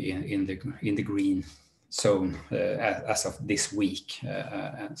basically in the green zone as of this week,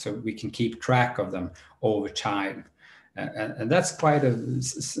 and so we can keep track of them over time. And that's quite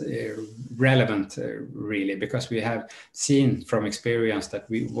relevant, really, because we have seen from experience that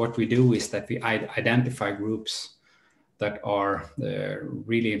what we do is that we identify groups that are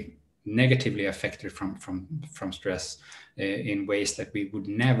really negatively affected from stress in ways that we would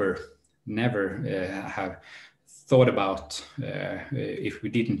never have thought about if we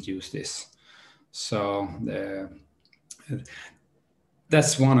didn't use this. So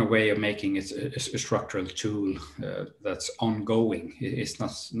that's one way of making it a structural tool that's ongoing. It's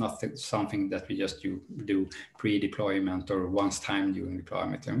not something that we just do pre-deployment or once time during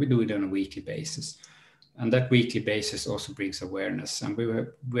deployment, and we do it on a weekly basis. And that weekly basis also brings awareness. And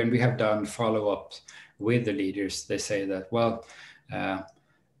when we have done follow-ups with the leaders, they say that, well,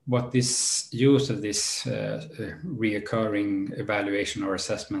 what this use of this reoccurring evaluation or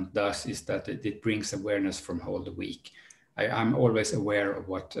assessment does is that it brings awareness from whole the week. I'm always aware of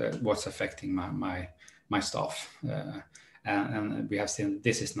what's affecting my staff. And we have seen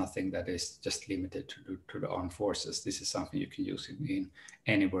this is nothing that is just limited to the armed forces. This is something you can use in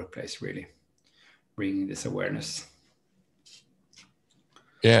any workplace, really, bringing this awareness.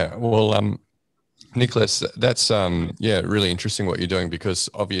 Yeah, well, Niclas, that's really interesting what you're doing, because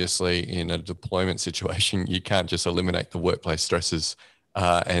obviously in a deployment situation, you can't just eliminate the workplace stresses,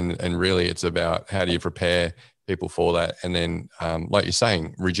 and really it's about how do you prepare people for that, and then like you're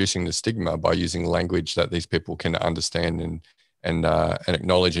saying, reducing the stigma by using language that these people can understand and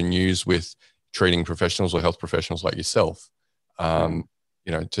acknowledge and use with treating professionals or health professionals like yourself,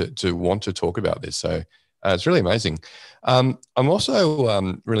 to want to talk about this. So it's really amazing. I'm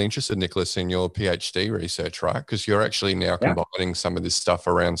also really interested, Niclas, in your PhD research, right? Because you're actually now combining some of this stuff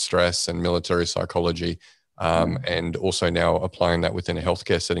around stress and military psychology, and also now applying that within a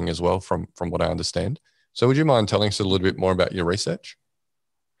healthcare setting as well, from what I understand. So would you mind telling us a little bit more about your research?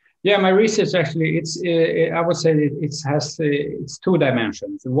 Yeah, my research actually, I would say it's two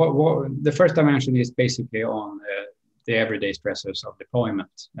dimensions. The first dimension is basically on the everyday stressors of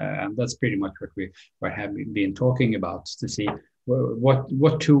deployment, and that's pretty much what we have been talking about, to see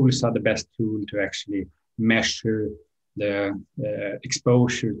what tools are the best tool to actually measure the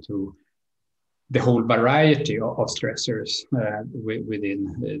exposure to the whole variety of stressors within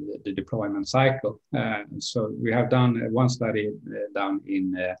the deployment cycle. So we have done one study down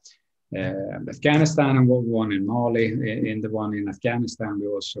in Afghanistan and one in Mali. In the one in Afghanistan, we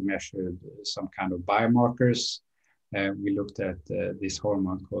also measured some kind of biomarkers. We looked at this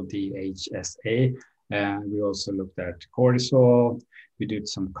hormone called DHSA. We also looked at cortisol. We did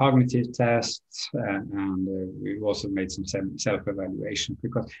some cognitive tests, and we also made some self-evaluation,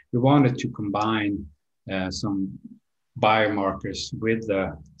 because we wanted to combine some biomarkers with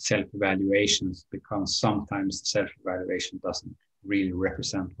the self-evaluations, because sometimes the self-evaluation doesn't really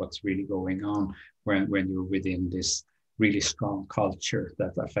represent what's really going on when you're within this really strong culture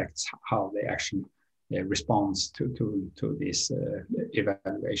that affects how they actually response to these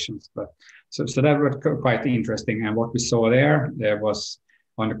evaluations. But so that was quite interesting. And what we saw there was,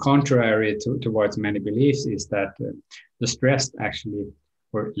 on the contrary towards many beliefs, is that the stress actually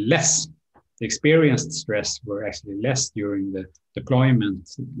were less. The experienced stress were actually less during the deployment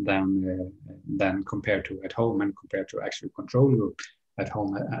than compared to at home, and compared to actual control group at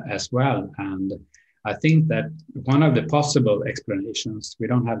home as well. And I think that one of the possible explanations, we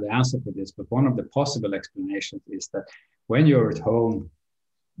don't have the answer for this, but one of the possible explanations is that when you're at home,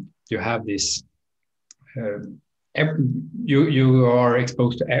 you have this, you are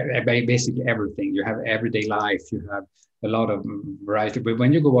exposed to basically everything. You have everyday life, you have a lot of variety. But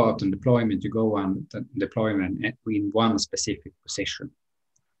when you go out on deployment, you go on deployment in one specific position,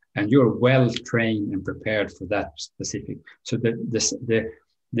 and you're well trained and prepared for that specific. So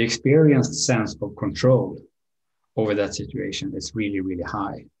the experienced sense of control over that situation is really, really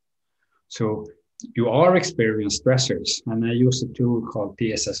high. So you are experiencing stressors, and I use a tool called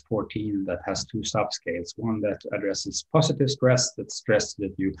PSS-14 that has two subscales. One that addresses positive stress, that's stress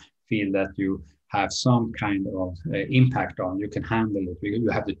that you feel that you have some kind of impact on, you can handle it, you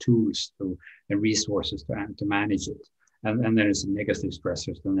have the tools and resources to manage it. And there is negative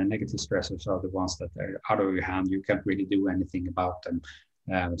stressors, and the negative stressors are the ones that are out of your hand, you can't really do anything about them.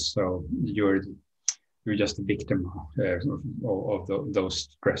 So you're just a victim of those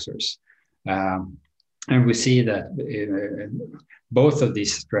stressors. And we see that both of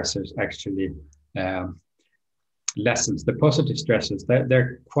these stressors actually lessens. The positive stressors,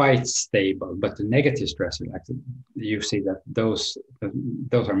 they're quite stable, but the negative stressors, you see that those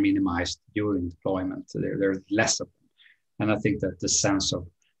are minimized during deployment. So there's less of them. And I think that the sense of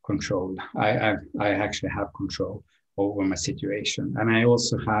control, I actually have control over my situation. And I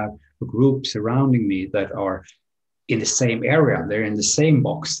also have a group surrounding me that are in the same area. They're in the same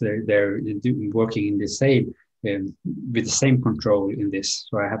box. They're working in the same, with the same control in this.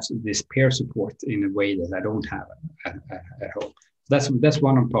 So I have this peer support in a way that I don't have at home. That's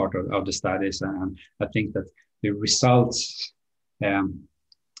one part of the studies. And I think that the results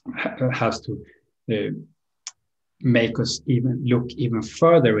has to make us look even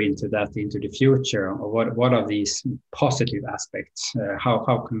further into the future, or what are these positive aspects?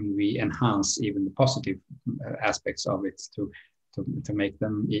 How can we enhance even the positive aspects of it to make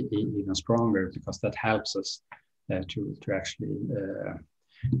them even stronger, because that helps us to actually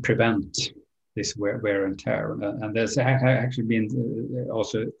prevent this wear and tear. And there's actually been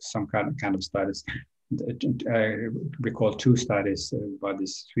also some kind of studies. I recall 2 studies by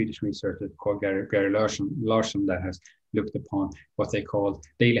this Swedish researcher called Gary Larsson that has looked upon what they call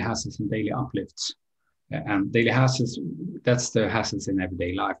daily hassles and daily uplifts. And daily hassles, that's the hassles in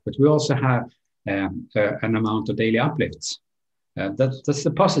everyday life. But we also have an amount of daily uplifts. That's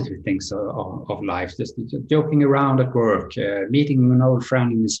the positive things of life. Just joking around at work, meeting an old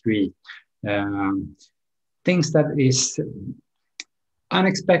friend in the street, things that is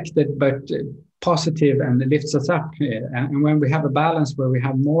unexpected but positive and lifts us up. And when we have a balance where we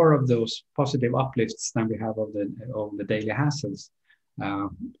have more of those positive uplifts than we have of the daily hassles,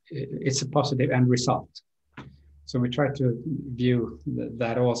 it's a positive end result. So we try to view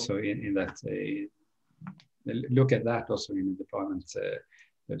that also in that, look at that also in a deployment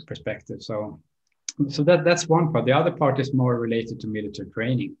perspective. So that's one part. The other part is more related to military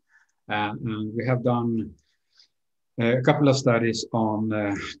training. And we have done a couple of studies on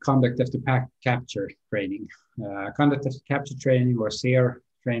conduct after capture training. Conduct after capture training, or SEER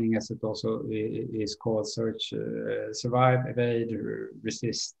training as it also is called, search, survive, evade,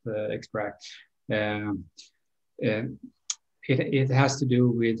 resist, extract. It has to do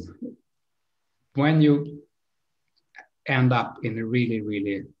with when you end up in a really,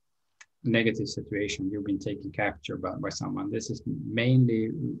 really negative situation, you've been taken capture by someone. This is mainly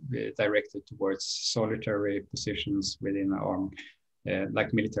directed towards solitary positions within the army,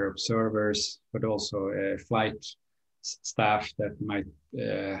 like military observers, but also flight staff that might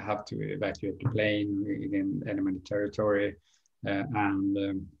have to evacuate the plane in enemy territory, and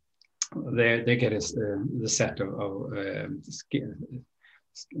they get the set of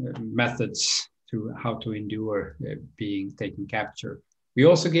methods to how to endure being taken capture. We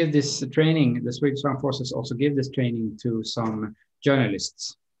also give this training, the Swedish Armed Forces also give this training to some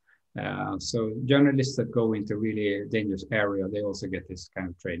journalists. So journalists that go into really dangerous area, they also get this kind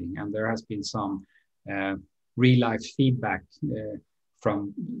of training. And there has been some real life feedback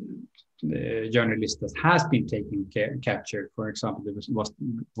from the journalists that has been taken captured. For example, there was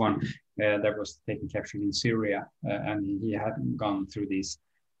one that was taken captured in Syria, and he hadn't gone through these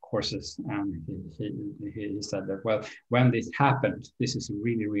courses, and he said that, well, when this happened, this is a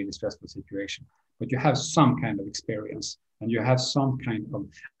really, really stressful situation, but you have some kind of experience and you have some kind of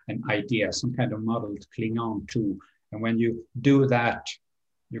an idea, some kind of model to cling on to, and when you do that,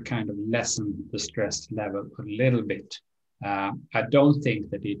 you kind of lessen the stress level a little bit. I don't think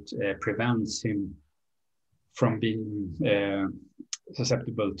that it prevents him from being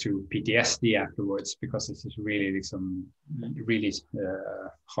susceptible to PTSD afterwards, because this is really some really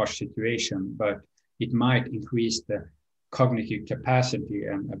harsh situation, but it might increase the cognitive capacity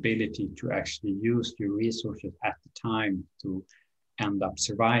and ability to actually use your resources at the time to end up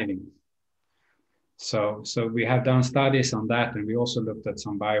surviving. So we have done studies on that, and we also looked at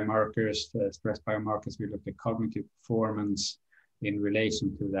some biomarkers, stress biomarkers. We looked at cognitive performance in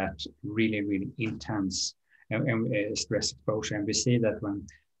relation to that really, really intense stress exposure. And we see that when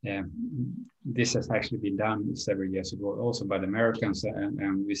this has actually been done several years ago also by the Americans,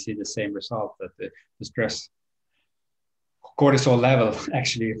 and we see the same result, that the stress cortisol level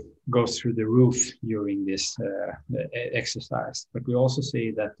actually goes through the roof during this exercise. But we also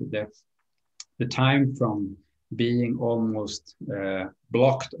see that the time from being almost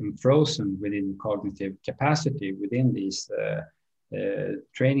blocked and frozen within cognitive capacity within these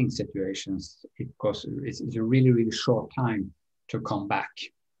training situations, it's a really, really short time to come back,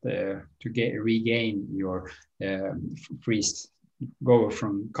 to regain your freeze, go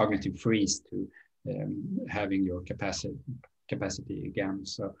from cognitive freeze to having your capacity again.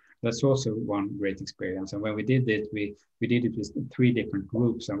 So that's also one great experience. And when we did it, we did it with 3 different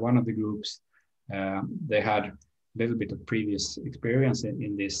groups, and one of the groups, they had a little bit of previous experience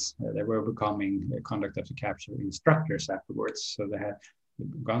in this. They were becoming conduct after capture instructors afterwards. So they had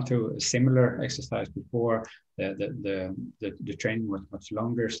gone through a similar exercise before. The training was much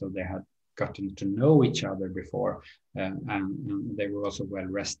longer, so they had gotten to know each other before, and they were also well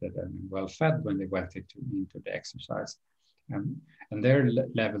rested and well fed when they went into the exercise. And their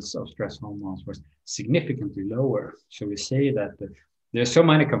levels of stress hormones were significantly lower. So we say that there's so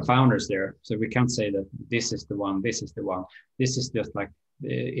many confounders there, so we can't say that this is the one, this is the one. This is just like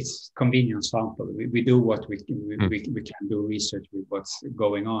it's convenient sample. We do what we can do research with what's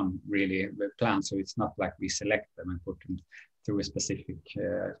going on really with plants. So it's not like we select them and put them through a specific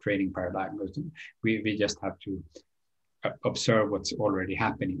training paradigm. We just have to observe what's already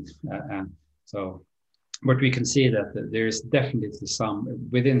happening. But we can see that there is definitely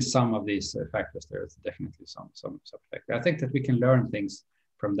within some of these factors, there is definitely some effect. I think that we can learn things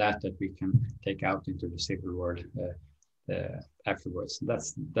from that we can take out into the civil world afterwards.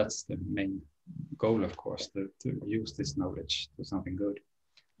 That's the main goal, of course, to use this knowledge to something good.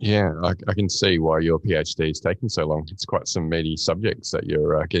 Yeah, I can see why your PhD is taking so long. It's quite some meaty subjects that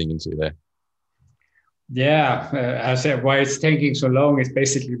you're getting into there. Yeah, I said why it's taking so long is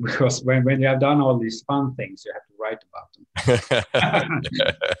basically because when you have done all these fun things, you have to write about them.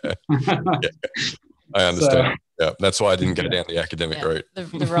 Yeah, I understand. Yeah, that's why I didn't go down the academic route.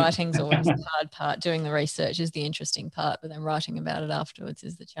 The writing's always the hard part. Doing the research is the interesting part, but then writing about it afterwards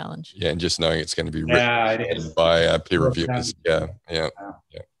is the challenge. Yeah, and just knowing it's going to be written by peer reviewers. Yeah.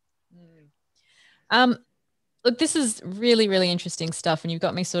 Look, this is really, really interesting stuff, and you've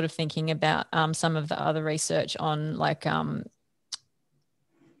got me sort of thinking about some of the other research on like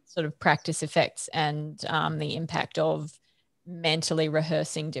sort of practice effects and the impact of mentally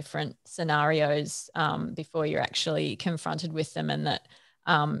rehearsing different scenarios before you're actually confronted with them, and that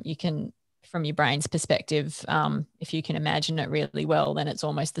you can, from your brain's perspective, if you can imagine it really well, then it's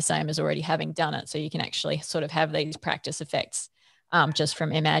almost the same as already having done it. So you can actually sort of have these practice effects just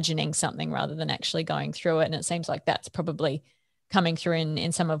from imagining something rather than actually going through it. And it seems like that's probably coming through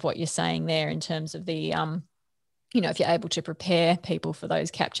in some of what you're saying there in terms of the, if you're able to prepare people for those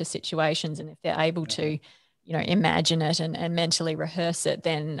capture situations, and if they're able to, imagine it and mentally rehearse it,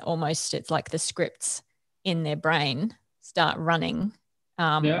 then almost it's like the scripts in their brain start running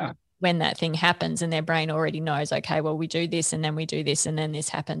when that thing happens, and their brain already knows, okay, well, we do this and then we do this and then this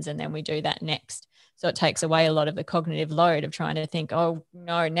happens and then we do that next. So it takes away a lot of the cognitive load of trying to think, oh,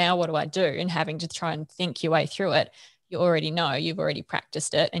 no, now what do I do? And having to try and think your way through it. You already know, you've already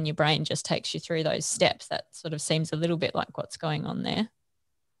practiced it, and your brain just takes you through those steps. That sort of seems a little bit like what's going on there.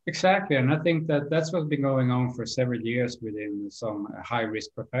 Exactly. And I think that's what's been going on for several years within some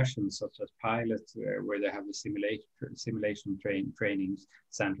high-risk professions, such as pilots, where they have the simulation training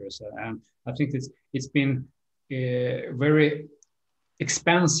centers. And I think it's been very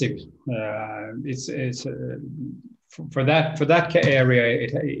expensive. It's for that area.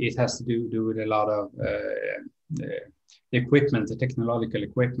 It has to do with a lot of the equipment, the technological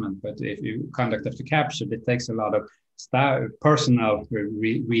equipment. But if you conduct after capture, it takes a lot of personal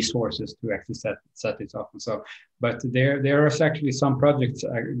resources to actually set it up. And so, but there is actually some projects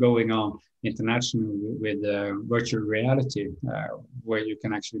going on internationally with virtual reality, where you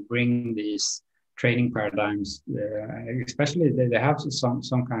can actually bring these training paradigms, especially they have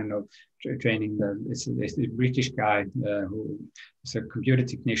some kind of training. It's a British guy who is a computer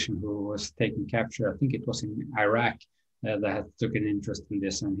technician who was taking capture. I think it was in Iraq that took an interest in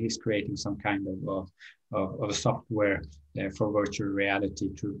this, and he's creating some kind of software for virtual reality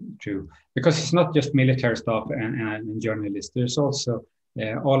to because it's not just military stuff and journalists. There's also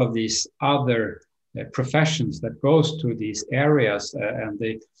all of these other professions that goes to these areas, and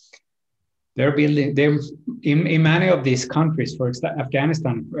they're building them in many of these countries. For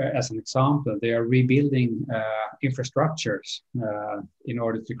Afghanistan, as an example, they are rebuilding infrastructures in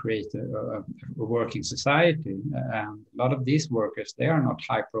order to create a working society. And a lot of these workers, they are not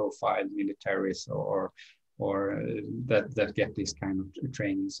high-profile militaries or that get this kind of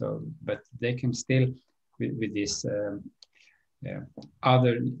training. So, but they can still with this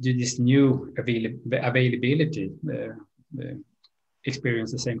this new availability.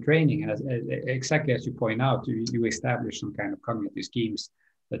 Experience the same training, as exactly as you point out. You establish some kind of cognitive schemes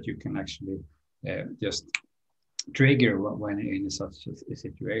that you can actually just trigger when in such a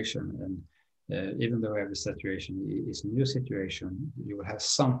situation. And even though every situation is a new situation, you will have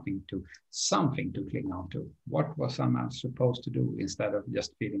something to cling on to. What was I supposed to do, instead of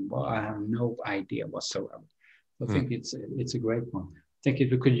just feeling, well, I have no idea whatsoever. I think it's a great one. I think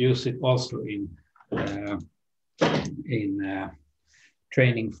if you could use it also in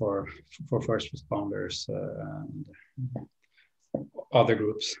training for first responders and other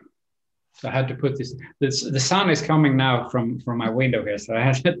groups. So I had to put this. The sun is coming now from my window here, so I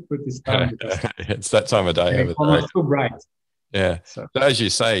had to put this down. It's that time of day. It's almost too bright. Yeah. So as you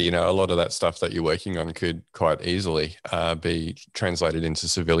say, a lot of that stuff that you're working on could quite easily be translated into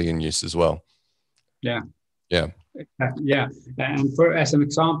civilian use as well. Yeah. Yeah. Yeah, and as an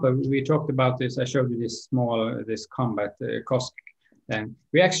example, we talked about this. I showed you this combat COSC. And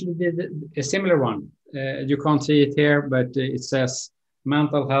we actually did a similar one. You can't see it here, but it says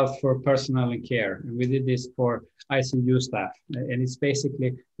mental health for personnel and care. And we did this for ICU staff, and it's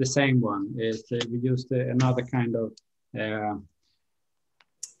basically the same one. We used another kind of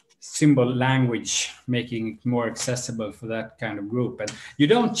symbol language, making it more accessible for that kind of group. And you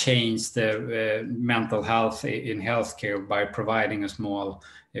don't change the mental health in healthcare by providing a small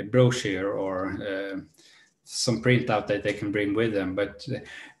brochure or some printout that they can bring with them. But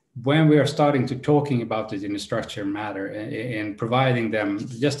when we are starting to talking about it in a structured manner and providing them,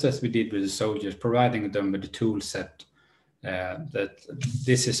 just as we did with the soldiers, providing them with the tool set, that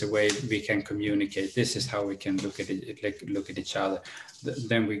this is a way we can communicate, this is how we can look at it, look at each other,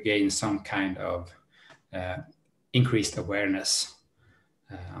 then we gain some kind of increased awareness.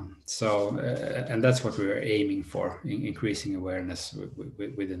 And that's what we are aiming for, increasing awareness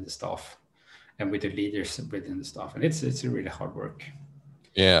within the staff and with the leaders within the staff. And it's a really hard work.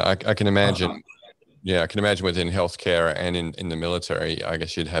 Yeah, I can imagine. Yeah, I can imagine within healthcare and in the military, I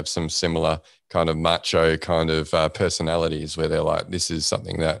guess you'd have some similar kind of macho kind of personalities where they're like, this is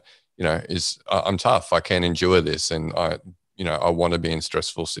something that, I'm tough. I can endure this. And I want to be in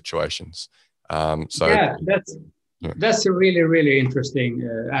stressful situations. That's a really, really interesting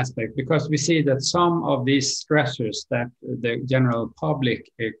aspect, because we see that some of these stressors that the general public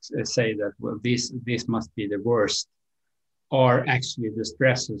say that, well, this must be the worst, are actually the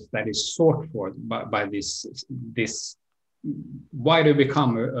stresses that is sought for by this. Why do you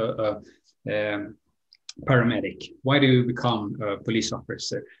become a paramedic? Why do you become a police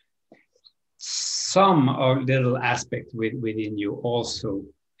officer? Some of little aspect within you also,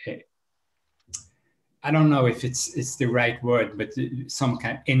 I don't know if it's the right word, but some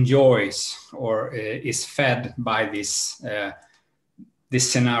kind enjoys or is fed by this. These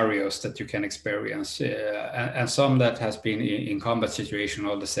scenarios that you can experience, and some that has been in combat situation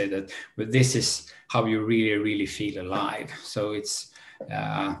all to say that, well, this is how you really, really feel alive. So it's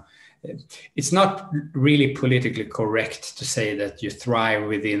not really politically correct to say that you thrive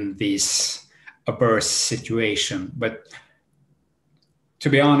within this adverse situation, but to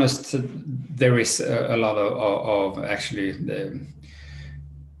be honest, there is a lot of actually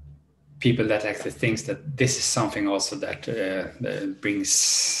people that actually thinks that this is something also that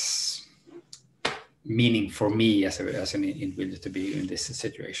brings meaning for me as an individual to be in this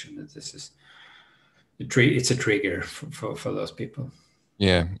situation. That this is it's a trigger for those people.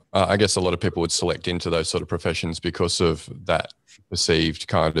 Yeah, I guess a lot of people would select into those sort of professions because of that perceived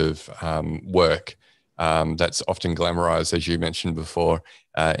kind of work that's often glamorized, as you mentioned before,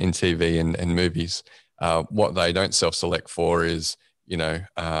 in TV and movies. What they don't self-select for is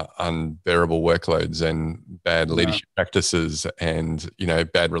unbearable workloads and bad leadership practices and,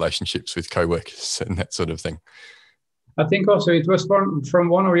 bad relationships with co-workers and that sort of thing. I think also it was from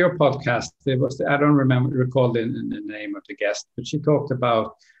one of your podcasts. It was, I don't recall the name of the guest, but she talked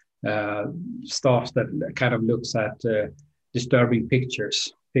about staff that kind of looks at disturbing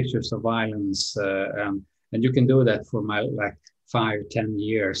pictures of violence. And you can do that for 5-10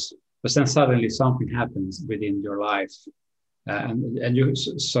 years, but then suddenly something happens within your life. And you,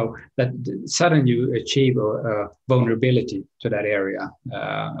 so that suddenly you achieve a vulnerability to that area.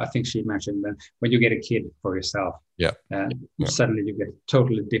 I think she mentioned that when you get a kid for yourself, suddenly you get a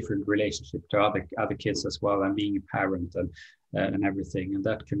totally different relationship to other kids as well, and being a parent and everything, and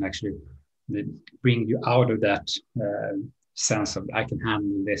that can actually bring you out of that sense of I can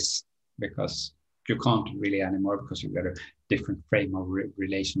handle this, because you can't really anymore because you've got a different frame of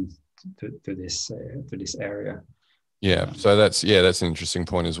relations to this area. Yeah, so that's an interesting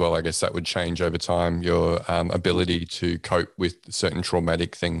point as well. I guess that would change over time, your ability to cope with certain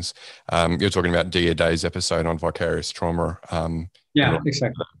traumatic things. You're talking about Dia Day's episode on vicarious trauma.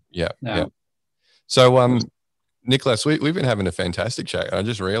 Exactly. Yeah. So, Niclas, we've been having a fantastic chat. I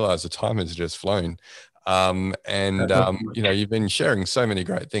just realized the time has just flown. You've been sharing so many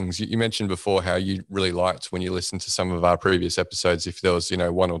great things. You mentioned before how you really liked when you listened to some of our previous episodes, if there was,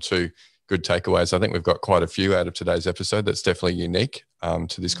 one or two good takeaways. I think we've got quite a few out of today's episode that's definitely unique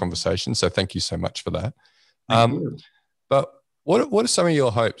to this conversation. So thank you so much for that. But what are some of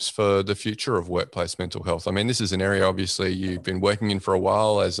your hopes for the future of workplace mental health? I mean, this is an area obviously you've been working in for a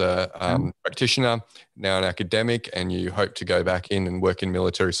while as a practitioner, now an academic, and you hope to go back in and work in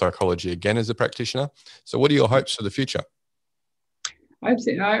military psychology again as a practitioner. So what are your hopes for the future?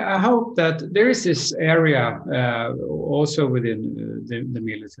 I hope that there is this area also within the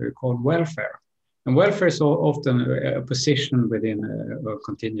military called welfare. And welfare is often a position within a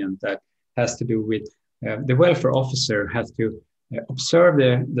contingent that has to do with the welfare officer has to observe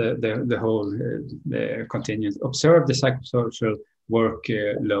the whole contingent, observe the psychosocial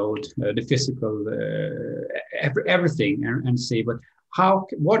workload, the physical, everything, and see, but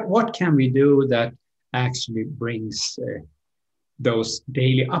what can we do that actually brings those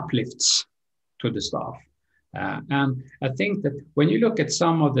daily uplifts to the staff? And I think that when you look at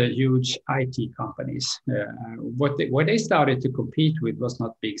some of the huge IT companies, what they started to compete with was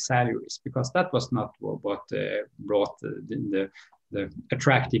not big salaries, because that was not what brought the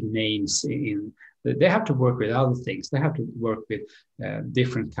attractive names in. They have to work with other things. They have to work with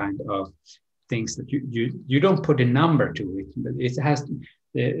different kind of things that you don't put a number to it. It has.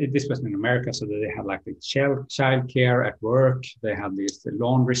 This was in America, so that they had like the child care at work. They had the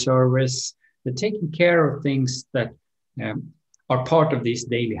laundry service. They're taking care of things that are part of these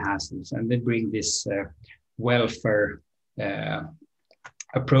daily hassles, and they bring this welfare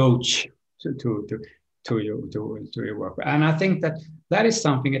approach to your work. And I think that is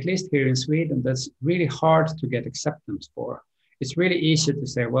something, at least here in Sweden, that's really hard to get acceptance for. It's really easy to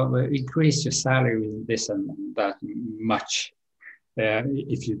say, well, increase your salary with this and that much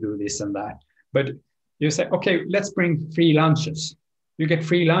if you do this and that. But you say, okay, let's bring free lunches. You get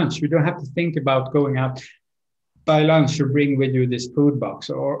free lunch. You don't have to think about going out, buy lunch, or bring with you this food box.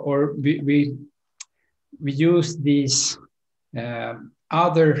 Or we use these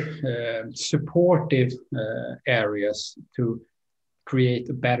other supportive areas to create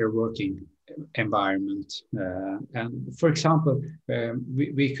a better working environment. And for example,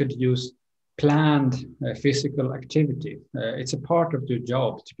 we could use planned physical activity. It's a part of your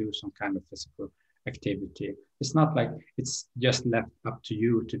job to do some kind of physical activity. It's not like it's just left up to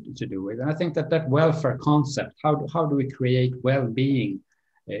you to do it. And I think that welfare concept, how do we create well-being,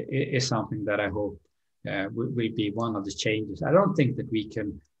 is something that I hope will be one of the changes. I don't think that we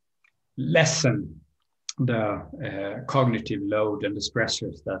can lessen the cognitive load and the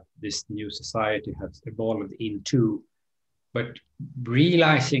stressors that this new society has evolved into, but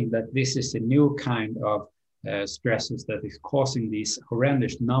realizing that this is a new kind of stresses that is causing these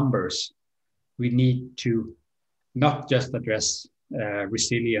horrendous numbers. We need to not just address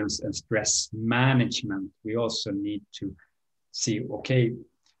resilience and stress management. We also need to see, okay,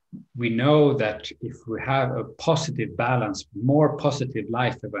 we know that if we have a positive balance, more positive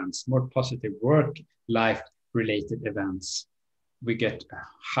life events, more positive work-life related events, we get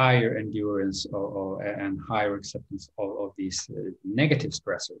higher endurance and higher acceptance of these negative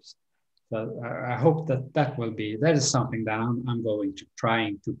stressors. So I hope that is something that I'm going to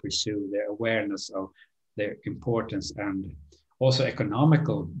trying to pursue, the awareness of their importance and also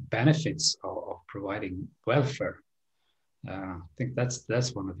economical benefits of providing welfare. I think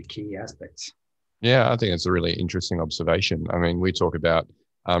that's one of the key aspects. Yeah, I think it's a really interesting observation. I mean, we talk about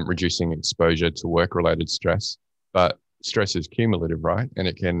reducing exposure to work-related stress, but stress is cumulative, right? And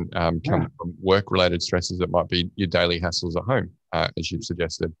it can come from work-related stresses that might be your daily hassles at home, as you've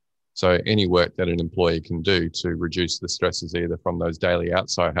suggested. So any work that an employee can do to reduce the stresses, either from those daily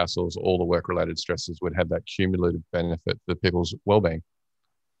outside hassles or the work-related stresses, would have that cumulative benefit for people's well-being.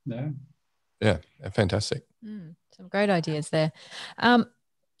 Yeah, fantastic. Some great ideas there.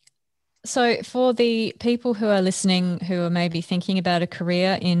 So for the people who are listening who are maybe thinking about a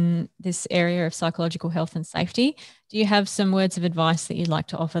career in this area of psychological health and safety, do you have some words of advice that you'd like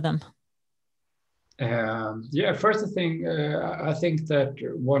to offer them? First thing, I think that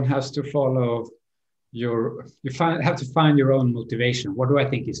one has to follow have to find your own motivation. What do I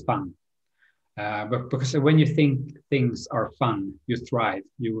think is fun? But because when you think things are fun, you thrive,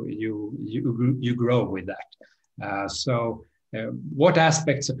 you grow with that. What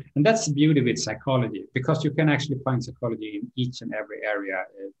aspects, and that's the beauty with psychology, because you can actually find psychology in each and every area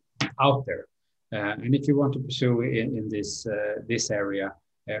out there. And if you want to pursue in this area,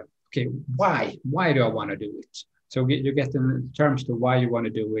 okay, why do I want to do it? So you get in terms to why you want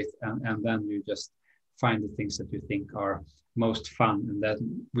to do it, and then you just find the things that you think are most fun, and that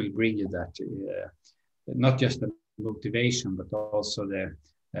will bring you that, not just the motivation, but also the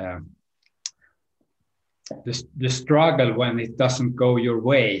struggle when it doesn't go your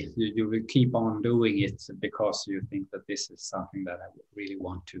way. You will keep on doing it because you think that this is something that I really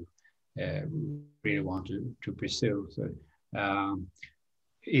want to pursue. So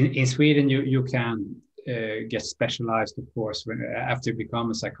in Sweden, you can get specialized, of course. After you become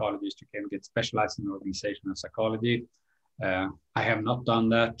a psychologist, you can get specialized in organizational psychology. I have not done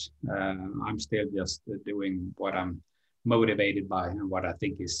that. I'm still just doing what I'm motivated by and what I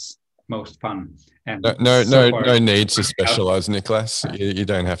think is most fun. And no need to specialize, Niclas. You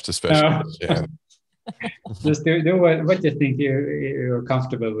don't have to specialize. No. Yeah. Just do what you think you're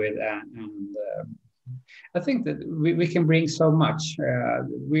comfortable with, and I think that we can bring so much.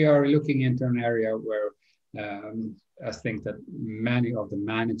 We are looking into an area where I think that many of the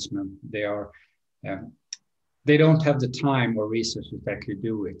management, they are they don't have the time or resources to actually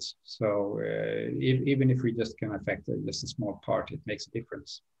do it. So even if we just can affect just a small part, it makes a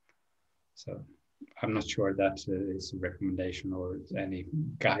difference. So I'm not sure that is a recommendation or any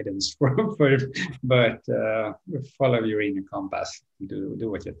guidance but follow your inner compass. Do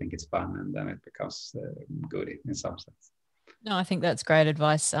what you think is fun, and then it becomes good in some sense. No, I think that's great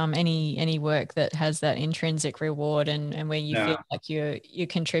advice. Any work that has that intrinsic reward and where you feel like you're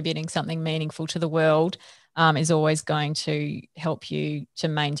contributing something meaningful to the world is always going to help you to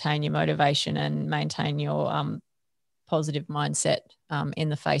maintain your motivation and maintain your positive mindset in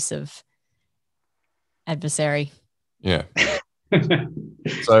the face of adversary. Yeah.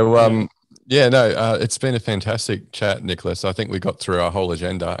 So it's been a fantastic chat, Niclas. I think we got through our whole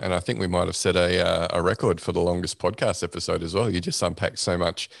agenda, and I think we might have set a record for the longest podcast episode as well. You just unpacked so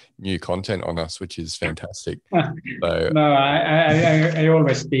much new content on us, which is fantastic. So, no, I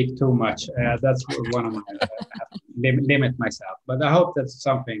always speak too much. That's one of my limit myself. But I hope that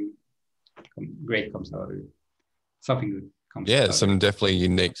something great comes out of it. Something good. Some definitely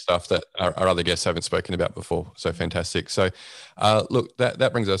unique stuff that our other guests haven't spoken about before. So fantastic. So look,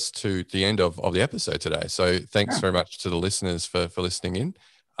 that brings us to the end of the episode today. So thanks very much to the listeners for listening in.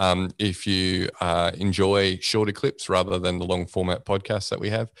 If you enjoy shorter clips rather than the long format podcasts that we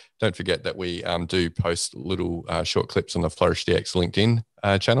have, don't forget that we do post little short clips on the Flourish DX LinkedIn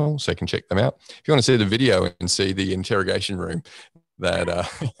channel, so you can check them out. If you want to see the video and see the interrogation room that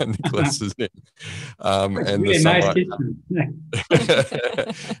Niclas is in, and really the sunlight, nice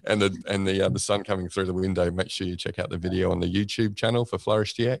and the sun coming through the window, make sure you check out the video on the YouTube channel for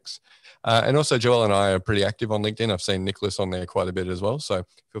Flourish DX. And also, Joelle and I are pretty active on LinkedIn. I've seen Niclas on there quite a bit as well. So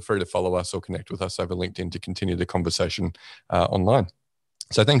feel free to follow us or connect with us over LinkedIn to continue the conversation online.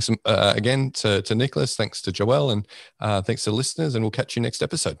 So thanks again to Niclas, thanks to Joelle, and thanks to listeners, and we'll catch you next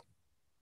episode.